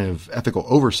really any kind of ethical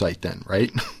oversight then,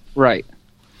 right? Right.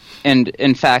 And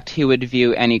in fact, he would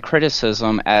view any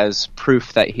criticism as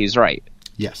proof that he's right.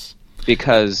 Yes.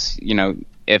 Because,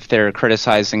 if they're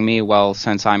criticizing me, well,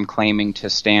 since I'm claiming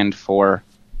to stand for,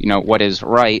 what is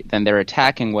right, then they're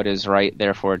attacking what is right,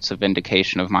 therefore it's a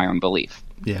vindication of my own belief.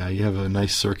 Yeah, you have a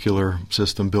nice circular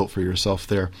system built for yourself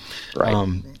there.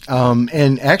 Right.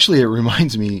 And actually, it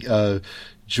reminds me,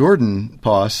 Jordan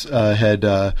Poss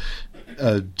had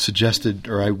suggested,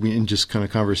 or we in just kind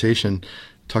of conversation,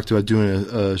 talked about doing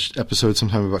a episode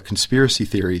sometime about conspiracy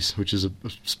theories, which is a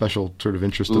special sort of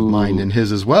interest of mine and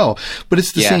his as well. But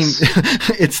it's the same.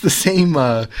 It's the same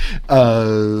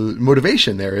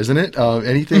motivation there, isn't it?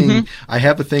 Anything I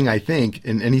have a thing I think,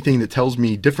 and anything that tells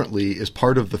me differently is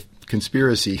part of the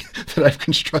conspiracy that I've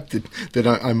constructed that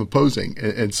I'm opposing,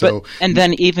 and so. And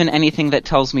then even anything that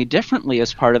tells me differently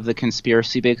is part of the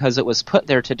conspiracy because it was put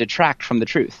there to detract from the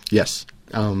truth. Yes.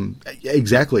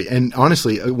 Exactly. And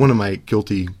honestly, one of my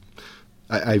guilty,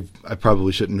 I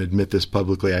probably shouldn't admit this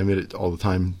publicly. I admit it all the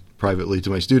time privately to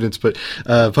my students, but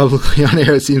publicly on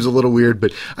air it seems a little weird,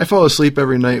 but I fall asleep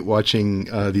every night watching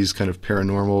these kind of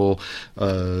paranormal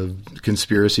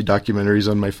conspiracy documentaries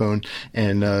on my phone,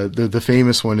 and the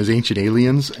famous one is Ancient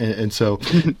Aliens, and so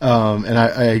and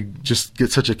I just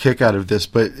get such a kick out of this,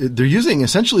 but they're using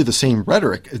essentially the same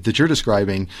rhetoric that you're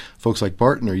describing folks like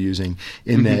Barton are using,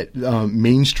 in that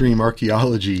mainstream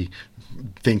archaeology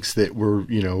thinks that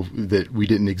that we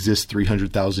didn't exist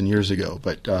 300,000 years ago,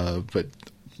 but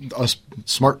us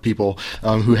smart people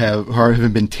who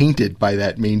haven't been tainted by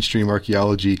that mainstream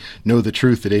archaeology know the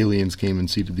truth that aliens came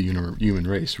and seeded the human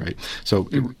race, right? So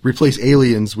replace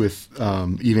aliens with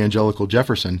evangelical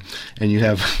Jefferson, and you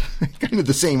have kind of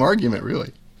the same argument,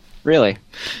 really. Really?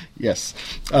 Yes.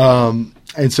 And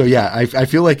so, yeah, I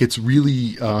feel like it's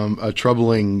really a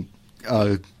troubling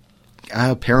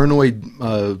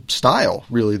paranoid style,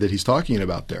 really, that he's talking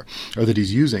about there, or that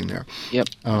he's using there. Yep.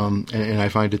 And I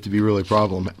find it to be really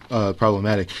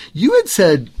problematic. You had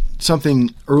said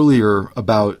something earlier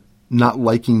about not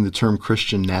liking the term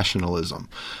Christian nationalism,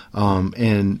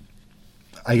 and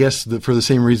I guess for the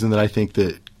same reason that I think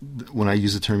that when I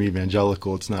use the term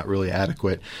evangelical, it's not really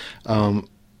adequate.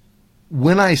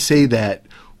 When I say that,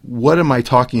 what am I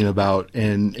talking about,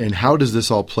 and how does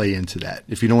this all play into that?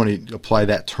 If you don't want to apply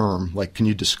that term, can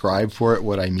you describe for it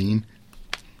what I mean?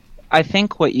 I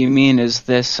think what you mean is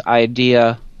this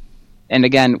idea, and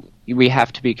again, we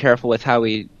have to be careful with how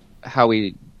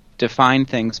we define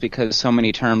things because so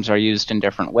many terms are used in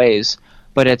different ways,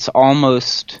 but it's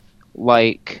almost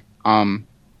like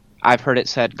I've heard it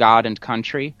said God and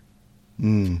country,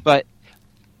 but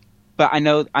I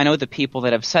know the people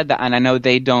that have said that, and I know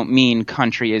they don't mean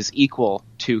country is equal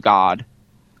to God.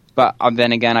 But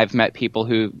then again, I've met people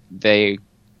who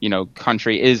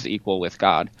country is equal with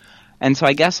God. And so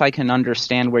I guess I can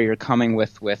understand where you're coming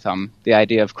with the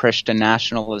idea of Christian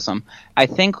nationalism. I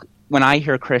think when I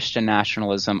hear Christian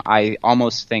nationalism, I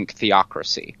almost think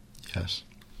theocracy. Yes.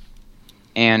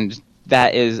 And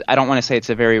that is, I don't want to say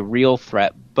it's a very real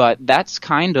threat, but that's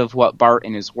kind of what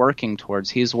Barton is working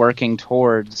towards. He's working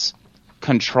towards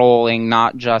controlling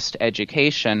not just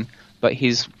education, but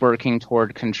he's working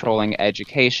toward controlling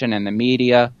education and the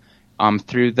media,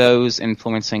 through those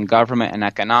influencing government and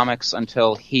economics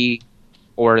until he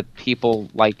or people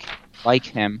like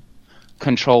him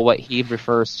control what he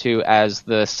refers to as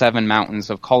the 7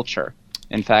 mountains of culture.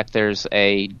 In fact,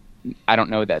 I don't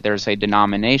know that there's a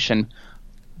denomination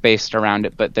based around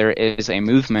it, but there is a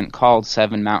movement called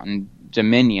 7 Mountain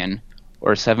Dominion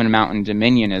or 7 Mountain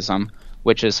Dominionism,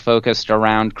 which is focused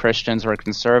around Christians or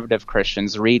conservative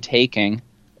Christians retaking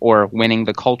or winning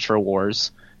the culture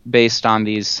wars based on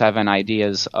these 7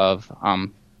 ideas of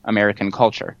American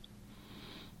culture.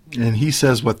 And he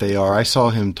says what they are. I saw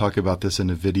him talk about this in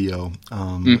a video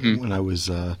when I was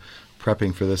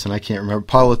prepping for this, and I can't remember.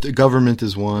 Government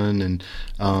is one, and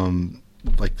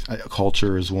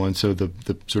culture is one. So the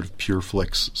sort of pure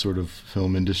flicks sort of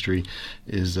film industry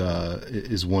is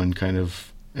one kind of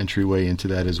entryway into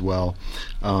that as well.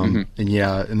 And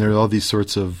there are all these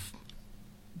sorts of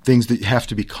things that have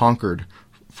to be conquered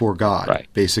for God, right,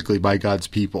 basically by God's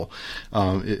people,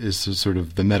 is sort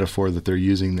of the metaphor that they're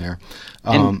using there.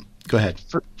 And Go ahead.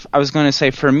 I was going to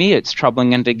say, for me, it's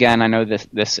troubling, and again, I know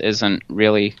this isn't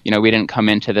really, we didn't come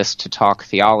into this to talk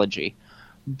theology,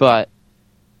 but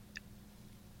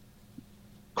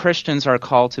Christians are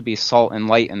called to be salt and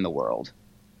light in the world,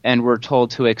 and we're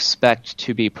told to expect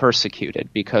to be persecuted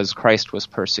because Christ was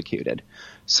persecuted.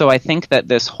 So I think that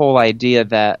this whole idea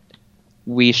that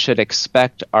we should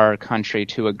expect our country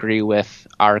to agree with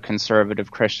our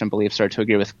conservative Christian beliefs or to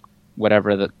agree with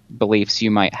whatever the beliefs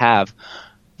you might have,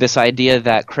 this idea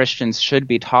that Christians should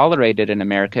be tolerated in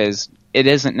America it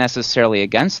isn't necessarily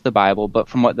against the Bible, but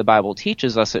from what the Bible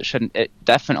teaches us, it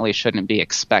definitely shouldn't be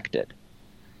expected.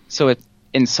 So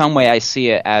in some way I see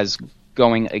it as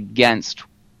going against,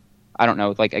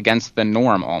 against the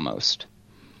norm almost.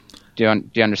 Do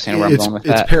you understand where I'm going with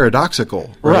that? It's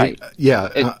paradoxical, right? Yeah.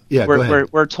 Go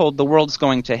ahead. We're told the world's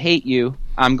going to hate you.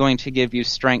 I'm going to give you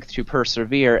strength to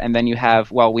persevere. And then you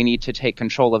have, we need to take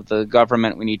control of the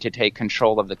government. We need to take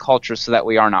control of the culture so that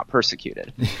we are not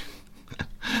persecuted.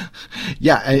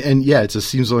 It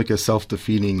seems like a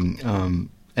self-defeating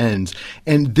ends.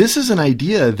 And this is an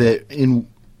idea that in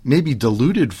maybe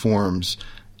diluted forms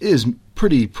is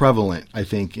pretty prevalent, I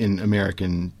think, in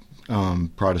American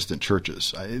Protestant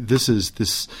churches. This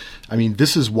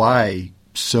is why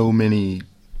so many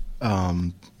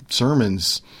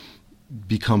sermons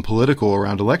become political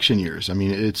around election years. I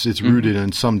mean, it's rooted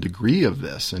in some degree of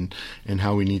this, and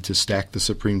how we need to stack the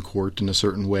Supreme Court in a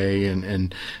certain way,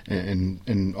 and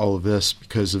all of this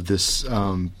because of this.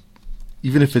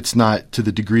 Even if it's not to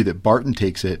the degree that Barton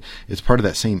takes it, it's part of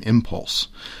that same impulse.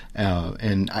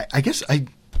 And I guess I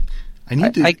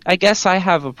need to. I guess I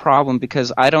have a problem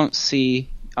because I don't see,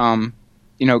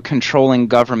 controlling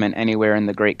government anywhere in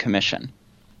the Great Commission.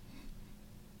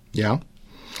 Yeah.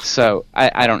 So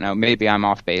I don't know. Maybe I'm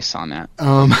off base on that.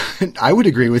 I would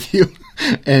agree with you,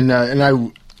 and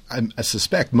I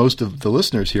suspect most of the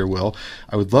listeners here will.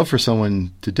 I would love for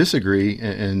someone to disagree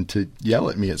and to yell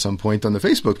at me at some point on the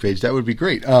Facebook page. That would be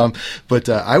great. But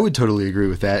I would totally agree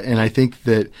with that, and I think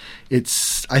that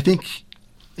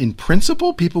in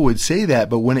principle, people would say that,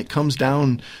 but when it comes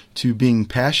down to being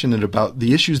passionate about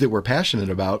the issues that we're passionate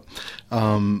about,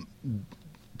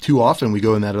 too often we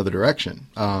go in that other direction.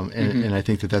 And I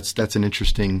think that's an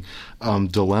interesting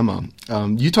dilemma.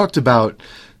 You talked about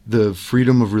the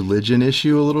freedom of religion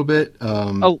issue a little bit.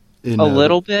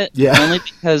 Little bit? Yeah. Only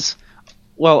because,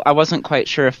 I wasn't quite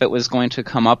sure if it was going to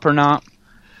come up or not.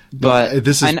 But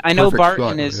I know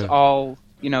Barton is all...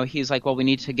 he's like, we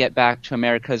need to get back to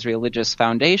America's religious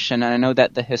foundation. And I know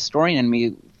that the historian in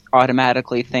me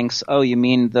automatically thinks, you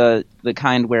mean the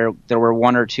kind where there were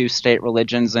one or two state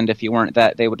religions, and if you weren't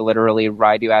that, they would literally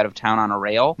ride you out of town on a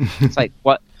rail? It's like,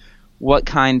 what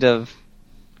kind of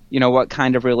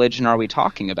religion are we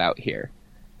talking about here?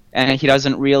 And he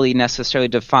doesn't necessarily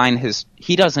define his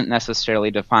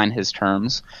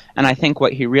terms. And I think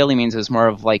what he really means is more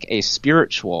of like a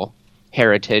spiritual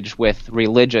heritage with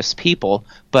religious people,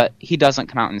 but he doesn't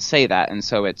come out and say that, and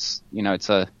so it's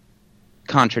a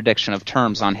contradiction of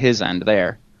terms on his end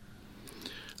there.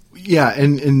 Yeah,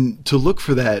 and to look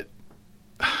for that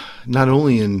not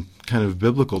only in kind of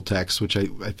biblical texts, which I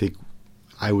think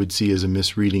I would see as a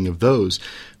misreading of those,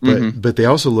 but they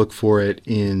also look for it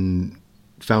in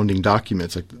founding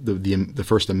documents, like the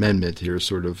First Amendment here,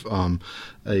 sort of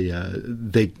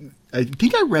I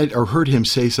think I read or heard him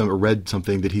say read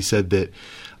something that he said that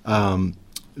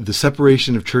the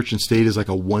separation of church and state is like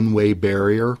a one-way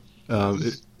barrier. Am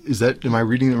I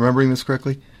remembering this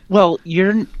correctly? Well,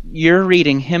 you're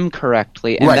reading him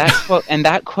correctly, and right.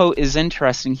 that quote is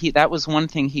interesting. That was one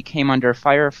thing he came under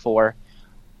fire for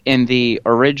in the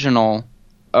original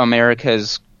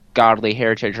America's Godly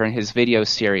Heritage, or in his video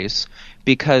series,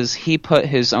 because he put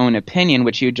his own opinion,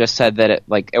 which you just said that it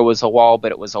was a wall,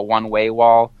 but it was a one-way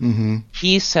wall. Mm-hmm.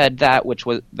 He said that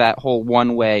whole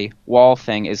one-way wall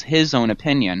thing is his own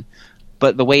opinion,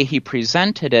 but the way he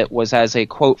presented it was as a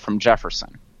quote from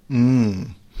Jefferson.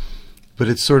 But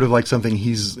it's sort of like something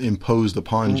he's imposed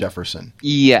upon Jefferson.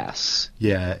 Yes.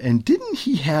 Yeah, and didn't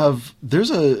he have?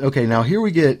 Now here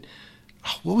we get.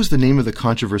 What was the name of the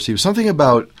controversy? It was something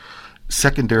about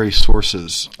secondary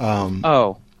sources. And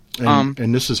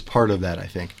this is part of that, I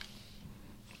think.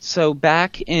 So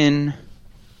back in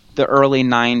the early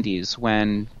 90s,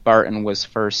 when Barton was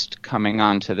first coming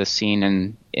onto the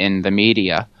scene in the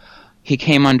media, he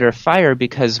came under fire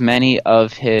because many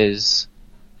of his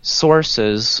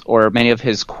sources, or many of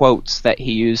his quotes that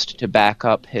he used to back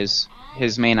up his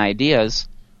main ideas,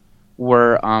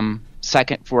 were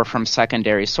from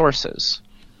secondary sources.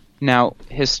 Now,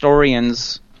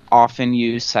 historians often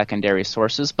use secondary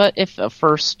sources, but if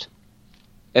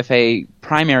a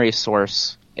primary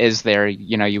source is there,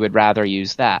 you would rather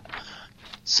use that.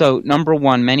 So, number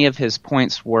one, many of his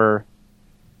points were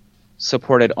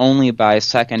supported only by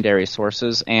secondary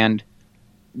sources, and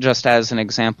just as an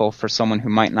example for someone who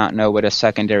might not know what a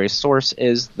secondary source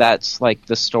is, that's like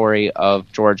the story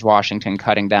of George Washington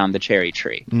cutting down the cherry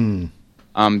tree.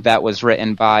 That was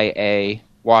written by a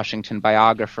Washington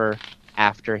biographer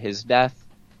after his death,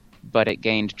 but it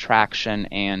gained traction,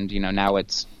 and now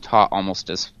it's taught almost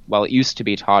as well. It used to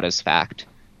be taught as fact.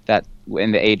 That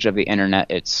in the age of the internet,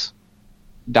 it's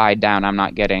died down. I'm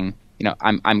not getting,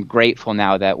 I'm grateful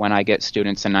now that when I get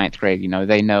students in 9th grade,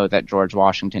 they know that George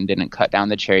Washington didn't cut down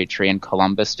the cherry tree and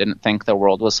Columbus didn't think the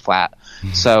world was flat.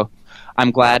 So I'm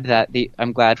glad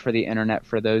for the internet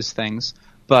for those things.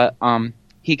 But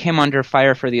he came under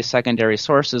fire for these secondary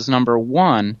sources. Number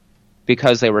one,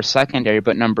 because they were secondary,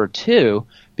 but number two,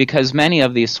 because many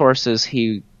of these sources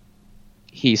he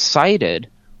cited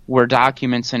were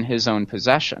documents in his own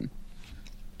possession.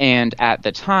 And at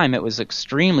the time, it was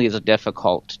extremely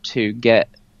difficult to get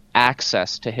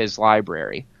access to his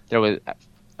library. There was,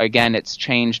 again, it's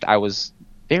changed. I was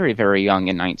very, very young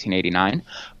in 1989,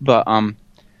 but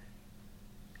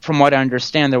from what I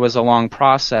understand, there was a long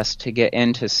process to get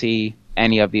in to see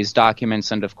any of these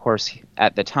documents, and of course,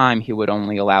 at the time, he would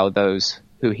only allow those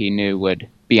who he knew would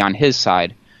be on his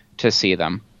side to see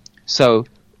them. So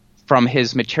from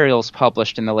his materials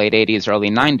published in the late 80s, early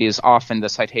 90s, often the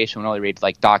citation would only read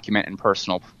like document in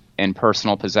personal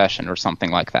possession or something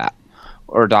like that,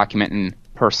 or document in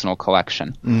personal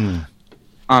collection.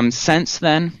 Since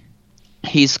then,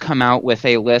 he's come out with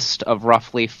a list of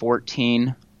roughly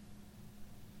 14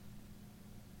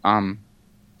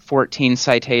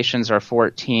 citations or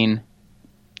 14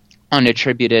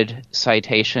 unattributed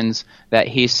citations that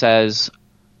he says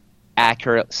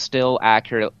accurately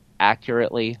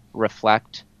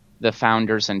reflect the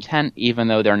founder's intent, even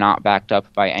though they're not backed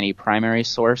up by any primary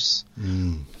source.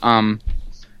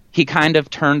 He kind of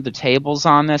turned the tables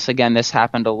on this. Again, this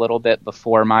happened a little bit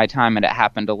before my time, and it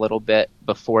happened a little bit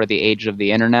before the age of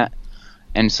the internet.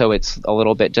 And so it's a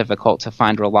little bit difficult to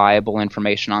find reliable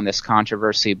information on this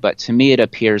controversy. But to me, it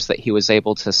appears that he was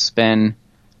able to spin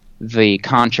the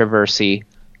controversy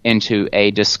into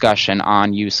a discussion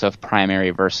on use of primary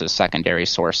versus secondary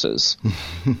sources.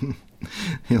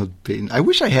 I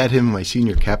wish I had him in my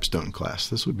senior capstone class.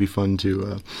 This would be fun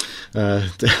to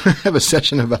have a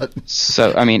session about.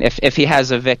 So, I mean, if he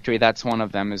has a victory, that's one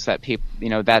of them. Is that people,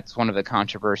 that's one of the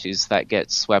controversies that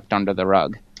gets swept under the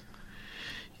rug.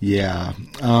 Yeah,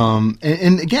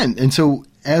 and so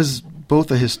as both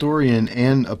a historian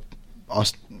and a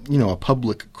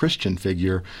public Christian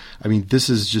figure, I mean, this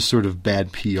is just sort of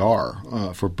bad PR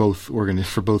for both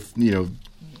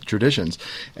traditions.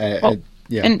 Yeah.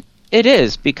 And it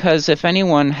is, because if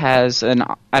anyone has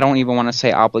I don't even want to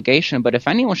say obligation, but if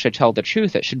anyone should tell the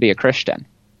truth, it should be a Christian.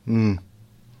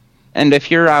 And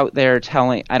if you're out there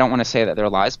telling, I don't want to say that they're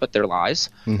lies, but they're lies.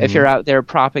 If you're out there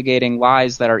propagating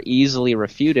lies that are easily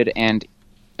refuted, and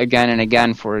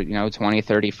again for 20,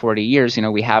 30, 40 years,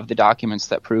 we have the documents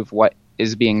that prove what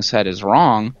is being said is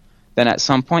wrong, then at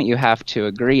some point you have to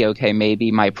agree, okay,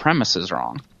 maybe my premise is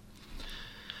wrong.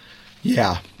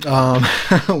 Yeah.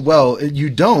 Well,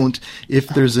 you don't if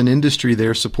there's an industry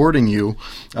there supporting you.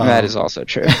 That is also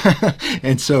true.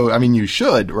 And so, I mean, you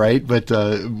should, right? But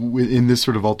in this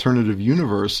sort of alternative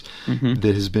universe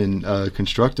that has been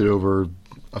constructed over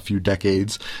a few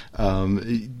decades,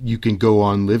 you can go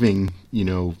on living,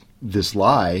 this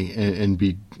lie and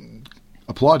be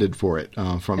applauded for it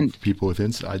from people within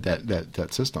that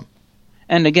system.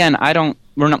 And again,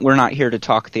 we're not here to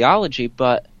talk theology,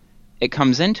 but it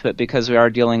comes into it because we are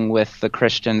dealing with the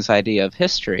Christian's idea of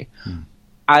history.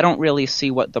 I don't really see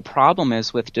what the problem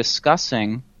is with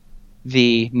discussing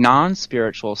the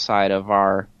non-spiritual side of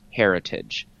our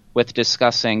heritage, with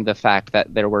discussing the fact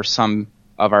that there were some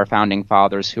of our founding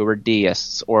fathers who were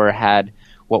deists or had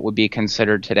what would be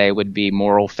considered today would be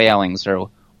moral failings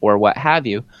or what have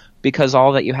you, because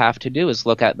all that you have to do is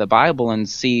look at the Bible and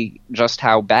see just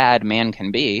how bad man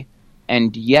can be,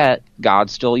 and yet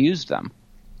God still used them.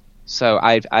 So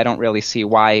I don't really see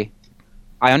why.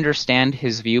 I understand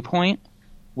his viewpoint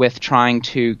with trying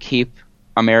to keep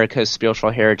America's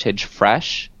spiritual heritage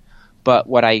fresh, but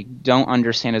what I don't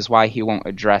understand is why he won't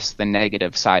address the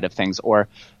negative side of things, or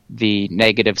the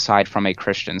negative side from a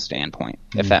Christian standpoint,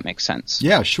 if that makes sense.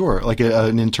 Yeah, sure. Like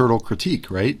an internal critique,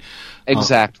 right?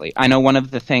 Exactly. I know one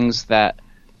of the things that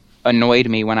annoyed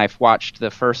me when I watched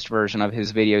the first version of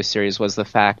his video series was the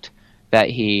fact that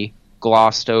he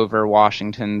glossed over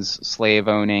Washington's slave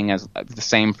owning, as the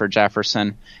same for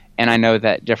Jefferson. And I know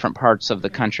that different parts of the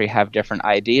country have different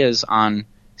ideas on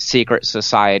secret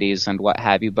societies and what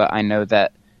have you, but I know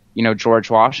that, George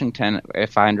Washington,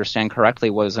 if I understand correctly,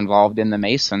 was involved in the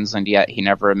Masons, and yet he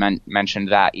never mentioned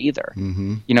that either.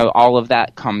 Mm-hmm. All of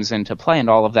that comes into play, and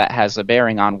all of that has a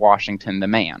bearing on Washington the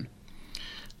man.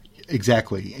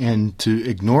 Exactly. And to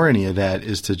ignore any of that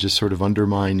is to just sort of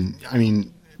undermine,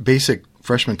 basic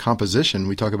freshman composition.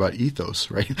 We talk about ethos,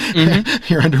 right?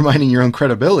 Mm-hmm. You're undermining your own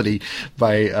credibility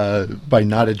by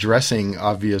not addressing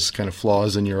obvious kind of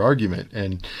flaws in your argument.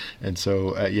 And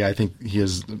so, I think he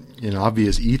has an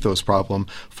obvious ethos problem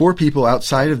for people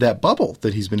outside of that bubble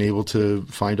that he's been able to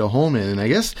find a home in. And I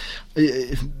guess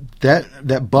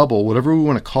that bubble, whatever we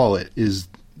want to call it, is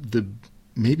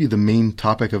maybe the main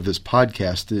topic of this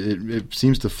podcast. It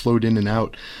seems to float in and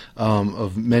out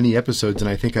of many episodes,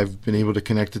 and I think I've been able to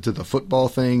connect it to the football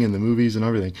thing and the movies and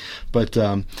everything. But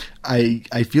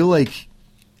I feel like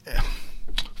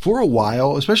for a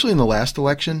while, especially in the last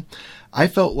election, I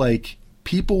felt like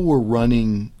people were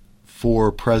running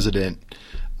for president,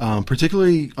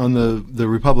 particularly on the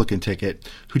Republican ticket,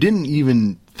 who didn't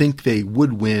even think they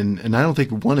would win, and I don't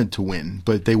think wanted to win,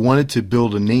 but they wanted to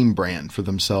build a name brand for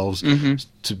themselves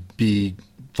to be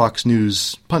Fox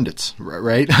News pundits,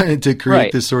 right? To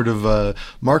create this sort of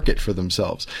market for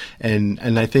themselves.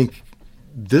 And I think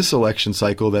this election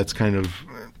cycle, that's kind of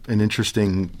an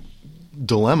interesting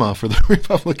dilemma for the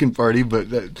Republican Party, but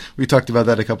we talked about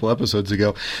that a couple episodes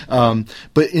ago.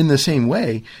 But in the same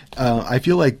way, I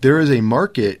feel like there is a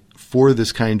market for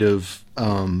this kind of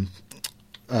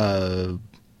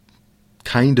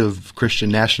Christian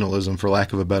nationalism, for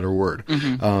lack of a better word,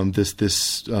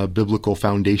 this biblical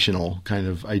foundational kind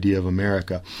of idea of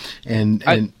America.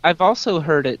 And I've also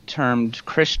heard it termed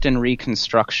Christian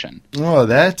Reconstruction. Oh,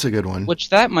 that's a good one. Which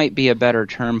that might be a better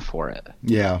term for it.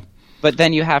 Yeah. But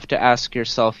then you have to ask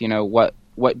yourself,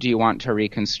 what do you want to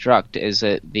reconstruct? Is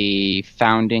it the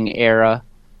founding era?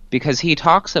 Because he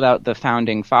talks about the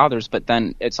founding fathers, but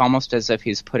then it's almost as if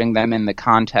he's putting them in the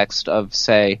context of,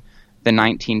 say, the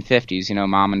 1950s,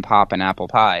 Mom and Pop and Apple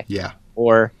Pie. Yeah.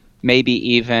 Or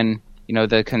maybe even,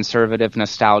 the conservative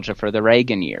nostalgia for the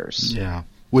Reagan years. Yeah.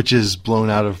 Which is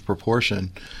blown out of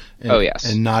proportion. And,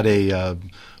 and not the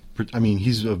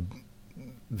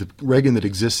Reagan that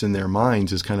exists in their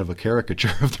minds is kind of a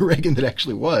caricature of the Reagan that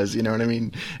actually was, you know what I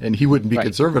mean? And he wouldn't be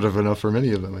conservative enough for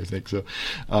many of them, I think. So,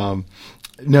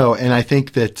 no, and I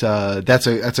think that that's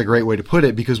a great way to put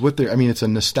it, because it's a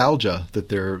nostalgia that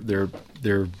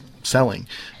they're selling,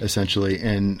 essentially.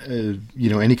 And,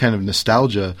 any kind of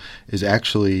nostalgia is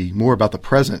actually more about the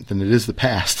present than it is the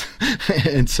past.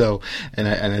 And so, and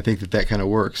I think that kind of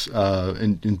works.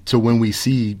 And so when we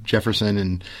see Jefferson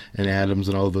and Adams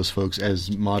and all of those folks as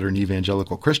modern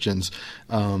evangelical Christians,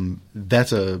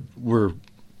 we're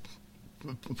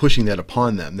pushing that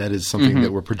upon them. That is something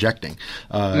that we're projecting.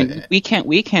 We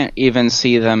can't even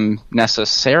see them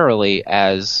necessarily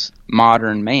as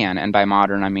modern man, and by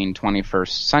modern I mean 21st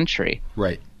century.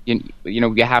 Right.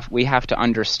 We have to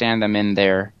understand them in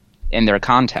their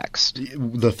context.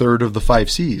 The third of the 5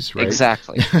 C's, right?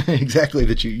 Exactly. Exactly,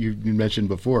 that you mentioned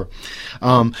before.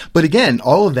 But again,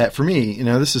 all of that for me,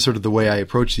 this is sort of the way I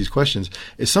approach these questions,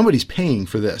 is somebody's paying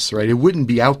for this, right? It wouldn't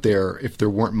be out there if there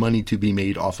weren't money to be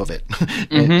made off of it.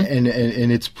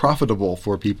 and it's profitable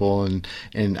for people. And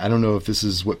I don't know if this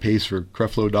is what pays for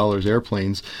Creflo Dollar's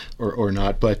airplanes or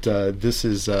not, but this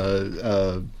is,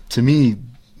 to me,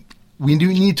 we do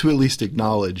need to at least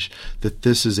acknowledge that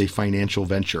this is a financial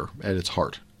venture at its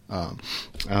heart,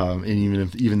 and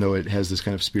even though it has this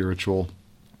kind of spiritual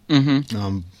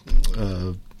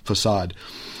facade.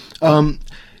 Do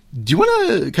you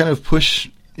want to kind of push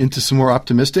into some more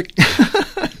optimistic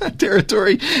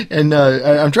territory? And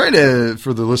I'm trying to,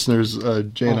 for the listeners,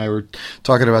 Jay and I were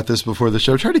talking about this before the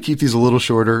show, try to keep these a little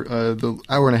shorter. The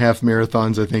hour-and-a-half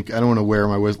marathons, I think, I don't want to wear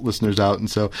my listeners out. And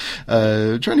so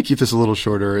trying to keep this a little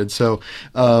shorter. And so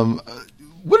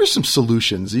what are some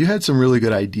solutions? You had some really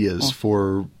good ideas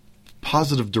for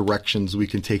positive directions we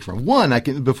can take from. One,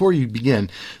 before you begin,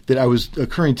 that was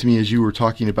occurring to me as you were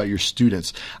talking about your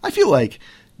students. I feel like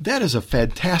that is a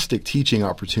fantastic teaching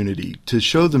opportunity to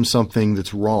show them something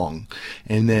that's wrong,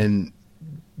 and then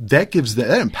that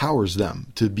empowers them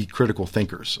to be critical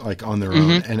thinkers, like on their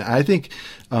own. And I think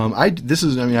I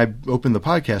opened the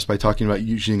podcast by talking about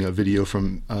using a video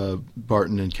from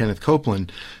Barton and Kenneth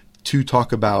Copeland to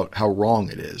talk about how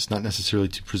wrong it is, not necessarily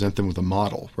to present them with a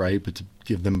model, right, but to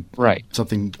give them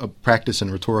something, a practice in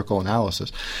rhetorical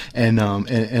analysis. And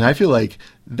I feel like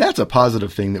that's a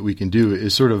positive thing that we can do,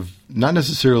 is sort of not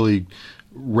necessarily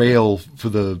rail for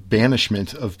the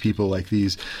banishment of people like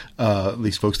these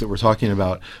folks that we're talking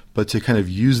about, but to kind of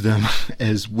use them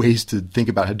as ways to think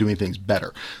about how doing things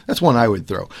better. That's one I would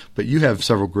throw. But you have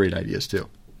several great ideas too.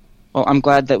 Well, I'm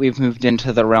glad that we've moved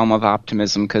into the realm of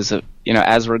optimism because,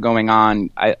 as we're going on,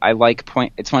 I like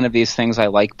it's one of these things I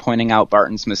like pointing out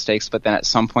Barton's mistakes, but then at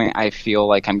some point I feel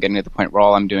like I'm getting to the point where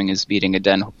all I'm doing is beating a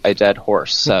dead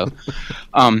horse. So,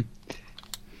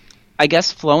 I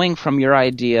guess flowing from your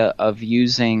idea of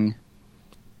using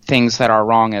things that are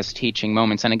wrong as teaching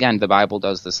moments, and again, the Bible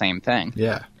does the same thing.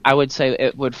 Yeah. I would say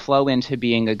it would flow into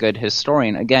being a good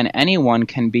historian. Again, anyone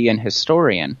can be an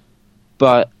historian,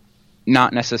 but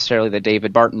not necessarily the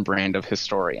David Barton brand of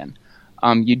historian.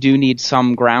 You do need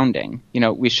some grounding.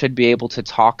 We should be able to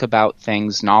talk about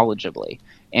things knowledgeably.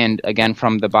 And again,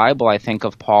 from the Bible, I think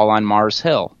of Paul on Mars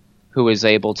Hill, who was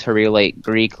able to relate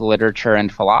Greek literature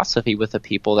and philosophy with the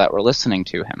people that were listening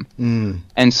to him.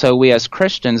 And so we as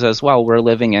Christians as well, we're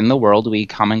living in the world. We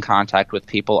come in contact with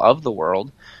people of the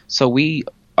world. So we,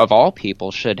 of all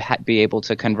people, should be able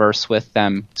to converse with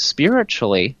them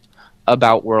spiritually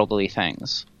about worldly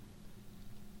things.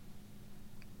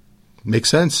 Makes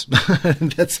sense.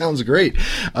 That sounds great.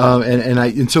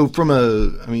 And so from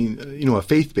a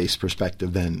faith-based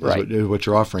perspective then is what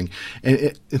you're offering.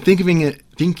 And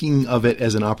thinking of it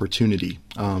as an opportunity,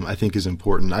 I think is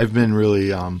important. I've been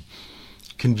really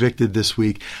convicted this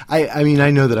week. I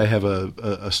know that I have a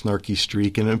snarky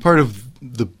streak, and part of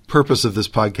the purpose of this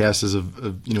podcast is a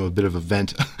bit of a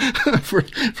vent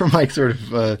for my sort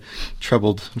of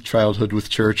troubled childhood with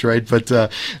church, right? But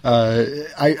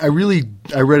I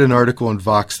read an article in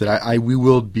Vox that we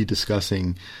will be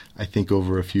discussing, I think,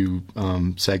 over a few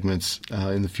segments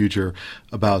in the future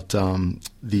about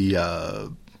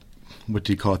the what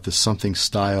do you call it? The something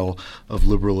style of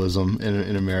liberalism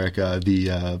in America,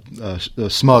 the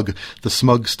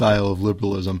smug style of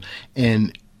liberalism,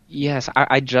 and. Yes,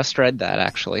 I just read that,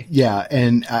 actually. Yeah,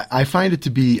 and I find it to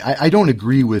be – I don't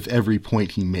agree with every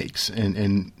point he makes,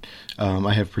 and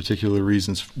I have particular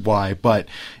reasons why, but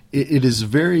it is a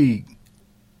very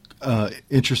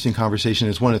interesting conversation.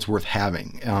 It's one that's worth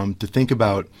having, to think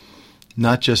about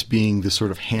not just being the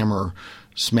sort of hammer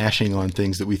smashing on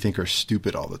things that we think are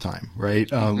stupid all the time, right?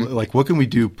 Like, what can we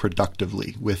do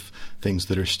productively with things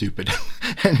that are stupid?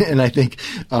 and I think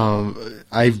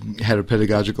I've had a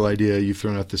pedagogical idea. You've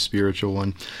thrown out the spiritual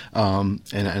one, and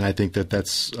I think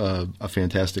that's a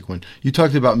fantastic one. You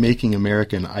talked about making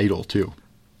America an idol too.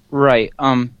 Right.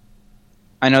 I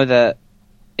know that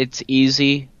it's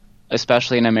easy,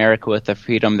 especially in America with the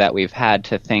freedom that we've had,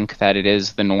 to think that it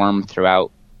is the norm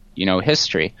throughout,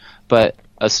 history. But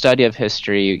a study of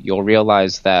history, you'll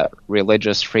realize that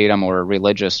religious freedom or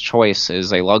religious choice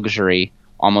is a luxury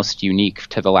almost unique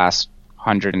to the last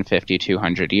 150,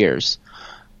 200 years.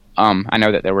 I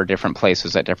know that there were different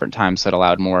places at different times that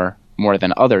allowed more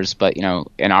than others, but,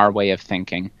 in our way of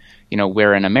thinking,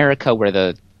 we're in America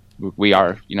where we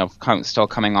are, still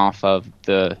coming off of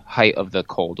the height of the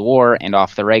Cold War and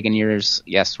off the Reagan years.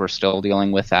 Yes, we're still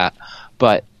dealing with that.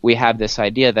 But we have this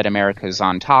idea that America is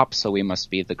on top, so we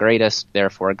must be the greatest.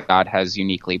 Therefore, God has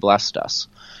uniquely blessed us.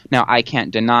 Now, I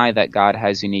can't deny that God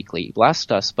has uniquely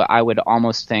blessed us, but I would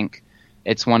almost think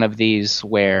it's one of these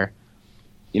where,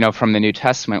 from the New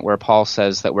Testament, where Paul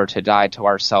says that we're to die to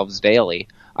ourselves daily.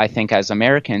 I think as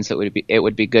Americans, it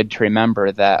would be good to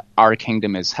remember that our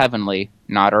kingdom is heavenly,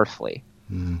 not earthly.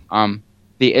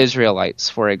 The Israelites,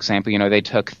 for example, they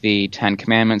took the Ten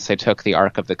Commandments, they took the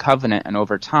Ark of the Covenant, and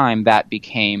over time that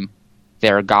became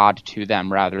their God to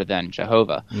them rather than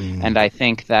Jehovah. And I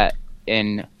think that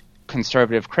in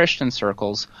conservative Christian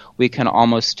circles, we can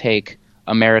almost take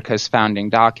America's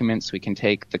founding documents, we can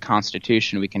take the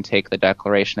Constitution, we can take the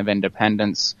Declaration of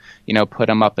Independence, put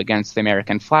them up against the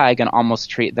American flag and almost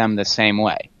treat them the same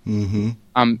way.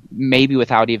 Maybe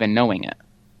without even knowing it.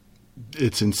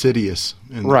 It's insidious.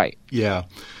 Right. Yeah.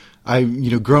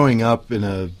 Growing up in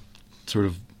a sort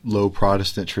of low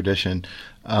Protestant tradition,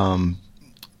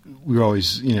 we were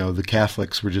always, the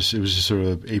Catholics it was just sort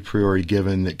of a priori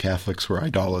given that Catholics were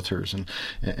idolaters and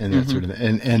that sort of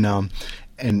thing.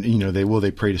 And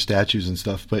they pray to statues and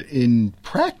stuff. But in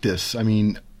practice,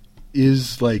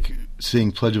 is like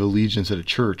saying Pledge of Allegiance at a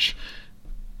church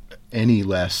any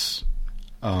less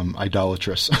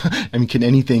idolatrous? Can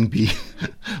anything be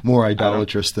more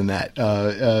idolatrous than that?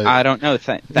 I don't know.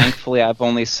 Thankfully, I've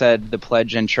only said the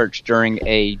pledge in church during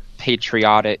a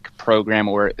patriotic program,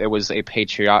 or it was a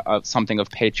something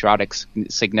of patriotic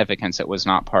significance. It was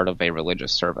not part of a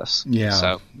religious service. Yeah.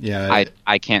 So yeah,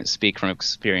 I can't speak from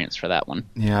experience for that one.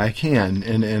 Yeah, I can,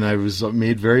 and I was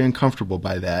made very uncomfortable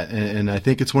by that, and I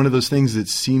think it's one of those things that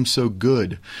seems so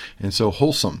good and so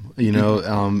wholesome, you know,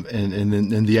 and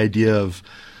then the idea of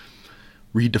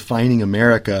redefining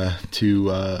America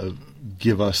to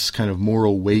give us kind of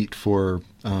moral weight for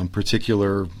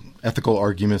particular ethical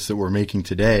arguments that we're making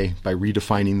today by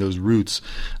redefining those roots.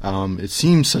 It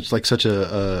seems such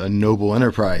a noble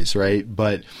enterprise, right?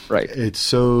 But it's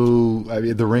so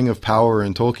the Ring of Power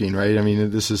in Tolkien, right? I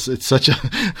mean, it's such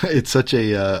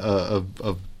a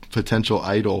potential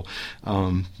idol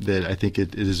that I think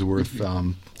it is worth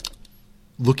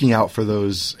looking out for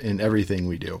those in everything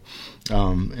we do.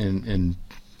 And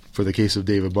for the case of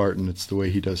David Barton, it's the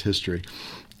way he does history.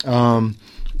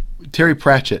 Terry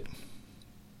Pratchett.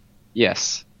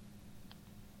 Yes.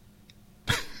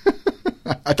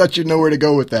 I thought you'd know where to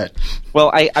go with that.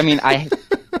 Well, I mean,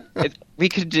 we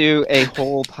could do a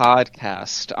whole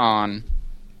podcast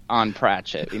on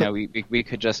Pratchett. You know, we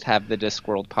could just have the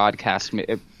Discworld podcast.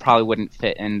 It probably wouldn't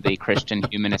fit in the Christian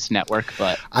Humanist Network,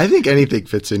 but I think anything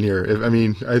fits in here. I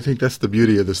mean, I think that's the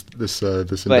beauty of this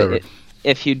endeavor. But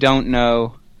if you don't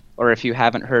know, or if you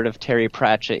haven't heard of Terry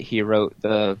Pratchett, he wrote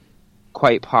the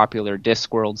quite popular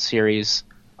Discworld series.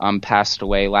 Passed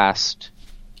away last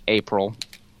April,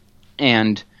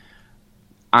 and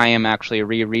I am actually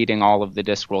rereading all of the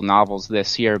Discworld novels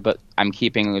this year, but I'm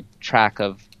keeping a track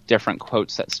of different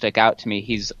quotes that stick out to me.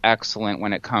 He's excellent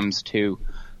when it comes to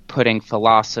putting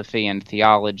philosophy and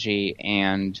theology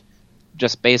and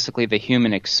just basically the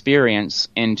human experience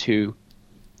into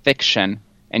fiction,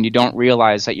 and you don't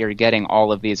realize that you're getting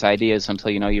all of these ideas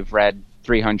until you've read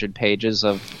 300 pages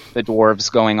of the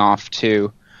dwarves going off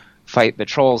to fight the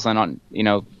trolls, and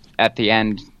at the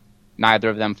end neither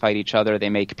of them fight each other, they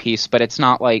make peace. But it's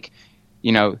not like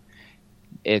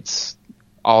it's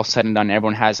all said and done,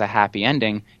 everyone has a happy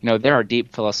ending. There are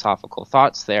deep philosophical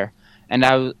thoughts there,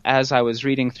 and as I was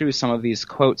reading through some of these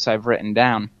quotes I've written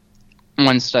down,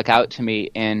 one stuck out to me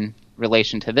in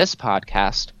relation to this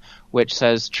podcast, which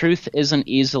says, "Truth isn't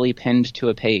easily pinned to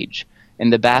a page. In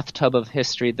the bathtub of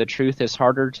history, the truth is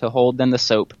harder to hold than the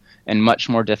soap, and much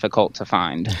more difficult to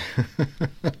find."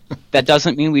 That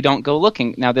doesn't mean we don't go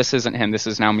looking. Now, this isn't him. This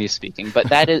is now me speaking. But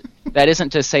that isn't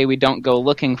to say we don't go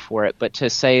looking for it, but to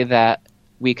say that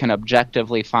we can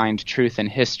objectively find truth in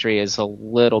history is a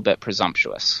little bit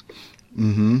presumptuous.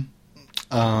 Mm-hmm.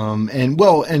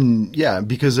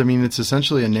 Because I mean, it's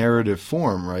essentially a narrative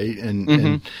form, right?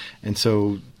 And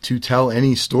so to tell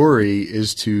any story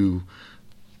is to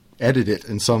edit it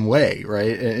in some way,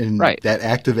 right? And that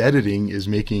act of editing is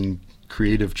making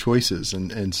creative choices,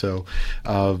 and so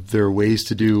there are ways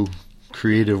to do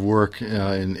creative work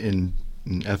in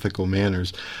ethical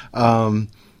manners.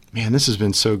 Man, this has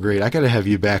been so great. I got to have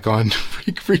you back on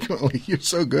frequently. You're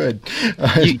so good.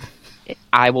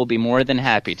 I will be more than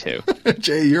happy to.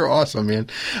 Jay, you're awesome, man.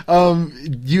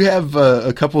 You have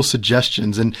a couple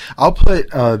suggestions, and I'll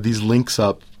put these links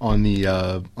up on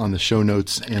the show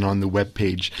notes and on the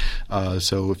webpage.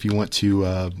 So if you want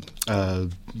to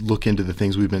look into the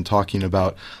things we've been talking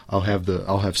about, I'll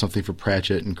have something for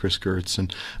Pratchett and Chris Gertz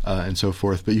and so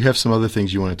forth. But you have some other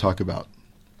things you want to talk about.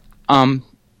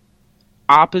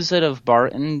 Opposite of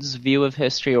Barton's view of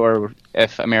history, or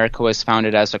if America was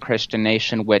founded as a Christian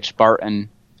nation, which Barton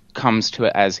comes to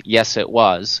it as, yes, it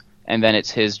was, and then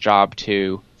it's his job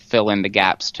to fill in the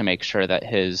gaps to make sure that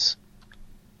his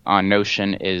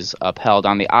notion is upheld.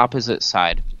 On the opposite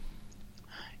side,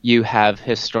 you have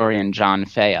historian John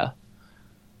Fea,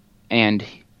 and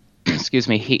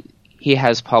he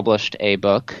has published a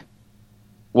book,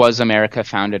 Was America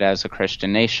Founded as a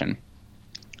Christian Nation?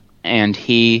 And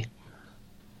he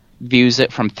views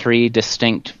it from three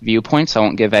distinct viewpoints. I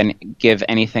won't give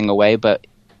anything away, but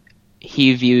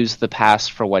he views the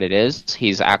past for what it is.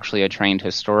 He's actually a trained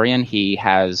historian. He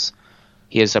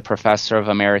is a professor of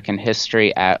American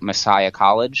history at Messiah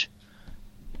College.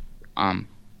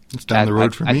 It's down the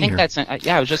road from me. I think here. that's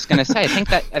I was just going to say.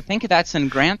 I think that's in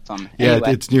Grantham. Yeah,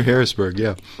 anyway. It's near Harrisburg.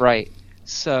 Yeah. Right.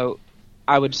 So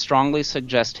I would strongly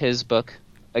suggest his book.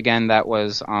 Again, that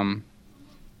was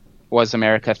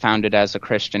America Founded as a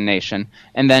Christian Nation?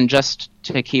 And then just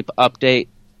to keep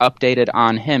updated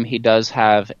on him, he does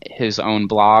have his own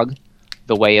blog,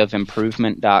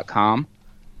 thewayofImprovement.com,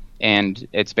 and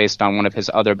it's based on one of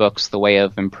his other books, The Way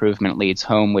of Improvement Leads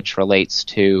Home, which relates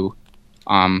to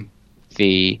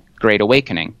the Great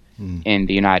Awakening in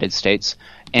the United States.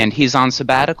 And he's on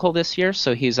sabbatical this year,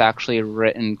 so he's actually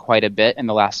written quite a bit in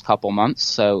the last couple months,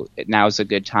 so now is a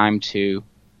good time to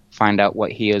find out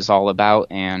what he is all about,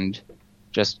 and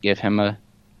just give him a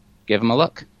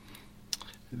look.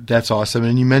 That's awesome.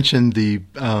 And you mentioned the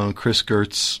Chris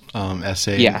Gertz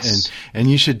essay. Yes.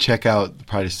 And you should check out the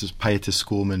Pietist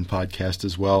Schoolman podcast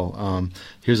as well.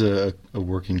 Here's a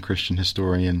working Christian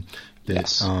historian that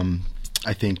Yes.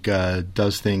 I think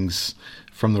does things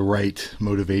from the right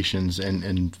motivations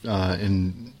and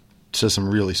says some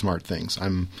really smart things.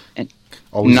 I'm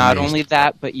always not amazed. only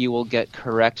that, but you will get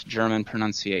correct German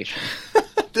pronunciation.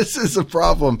 This is a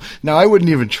problem. Now, I wouldn't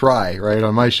even try, right,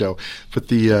 on my show. But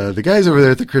the guys over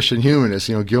there at the Christian Humanists,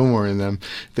 Gilmore and them,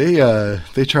 they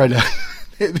try to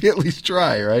they at least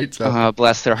try, right? So.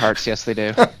 Bless their hearts, yes they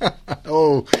do.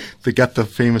 Oh, they got the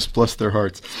famous bless their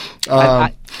hearts.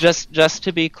 Just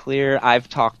to be clear, I've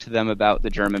talked to them about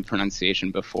the German pronunciation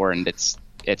before, and it's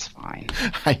fine.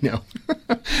 I know.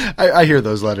 I hear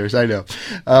those letters. I know.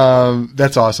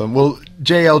 That's awesome. Well,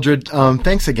 Jay Eldred,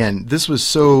 thanks again. This was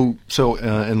so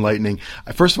enlightening.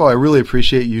 First of all, I really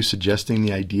appreciate you suggesting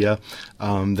the idea.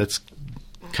 That's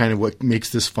kind of what makes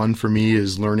this fun for me,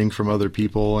 is learning from other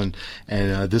people. And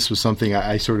this was something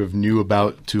I sort of knew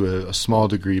about to a small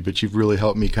degree, but you've really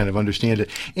helped me kind of understand it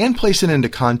and place it into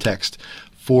context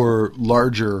for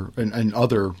larger and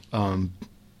other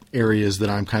areas that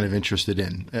I'm kind of interested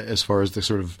in, as far as the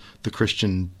sort of the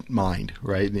Christian mind,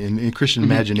 right, and Christian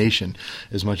imagination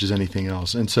as much as anything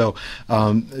else. And so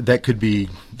that could be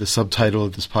the subtitle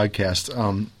of this podcast,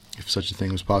 if such a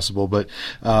thing was possible. But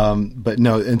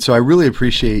no, and so I really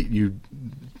appreciate you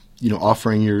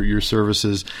offering your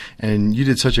services, and you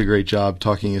did such a great job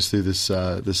talking us through this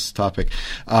topic.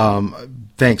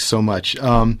 Thanks so much.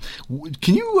 Can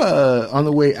you, on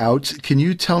the way out, can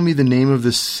you tell me the name of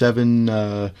this 7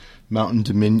 mountain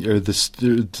dominion, or this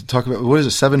to talk about? What is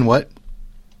it? 7 what?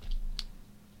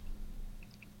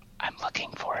 I'm looking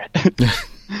for it.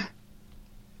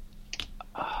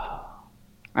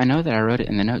 I know that I wrote it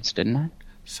in the notes, didn't I?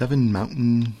 7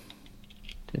 mountain.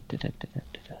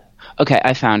 Okay,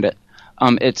 I found it.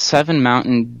 It's 7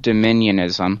 mountain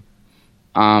dominionism.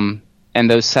 And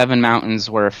those 7 mountains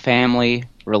were family,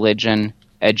 religion,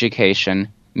 education,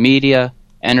 media,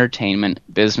 entertainment,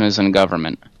 business, and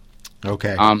government.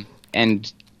 Okay.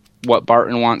 And what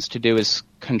Barton wants to do is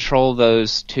control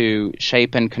those to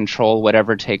shape and control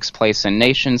whatever takes place in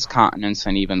nations, continents,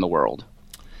 and even the world.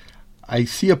 I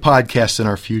see a podcast in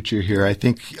our future here. I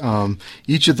think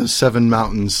each of the 7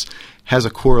 mountains has a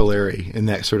corollary in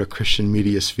that sort of Christian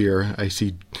media sphere. I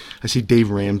see Dave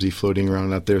Ramsey floating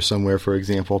around out there somewhere, for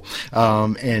example.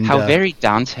 And how very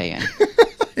Dantean.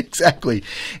 Exactly.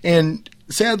 And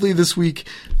sadly, this week,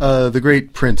 the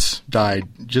great Prince died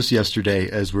just yesterday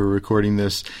as we're recording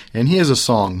this, and he has a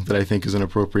song that I think is an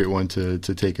appropriate one to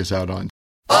take us out on.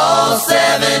 All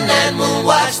 7 and we'll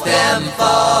watch them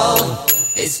fall.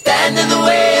 They stand in the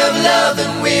way of love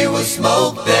and we will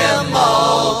smoke them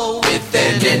all. With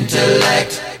an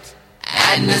intellect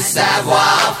and a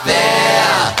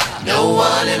savoir-faire, no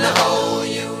one in the whole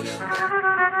universe.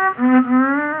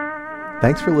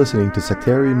 Thanks for listening to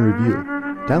Sectarian Review.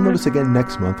 Download us again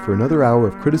next month for another hour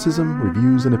of criticism,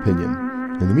 reviews, and opinion.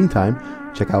 In the meantime,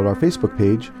 check out our Facebook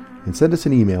page and send us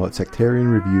an email at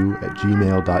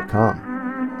sectarianreview@gmail.com.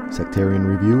 Sectarian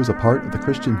Review is a part of the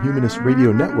Christian Humanist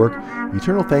Radio Network.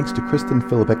 Eternal thanks to Kristen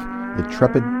Philippic,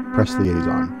 intrepid press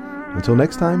liaison. Until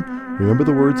next time, remember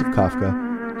the words of Kafka,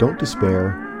 don't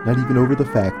despair, not even over the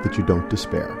fact that you don't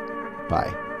despair.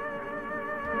 Bye.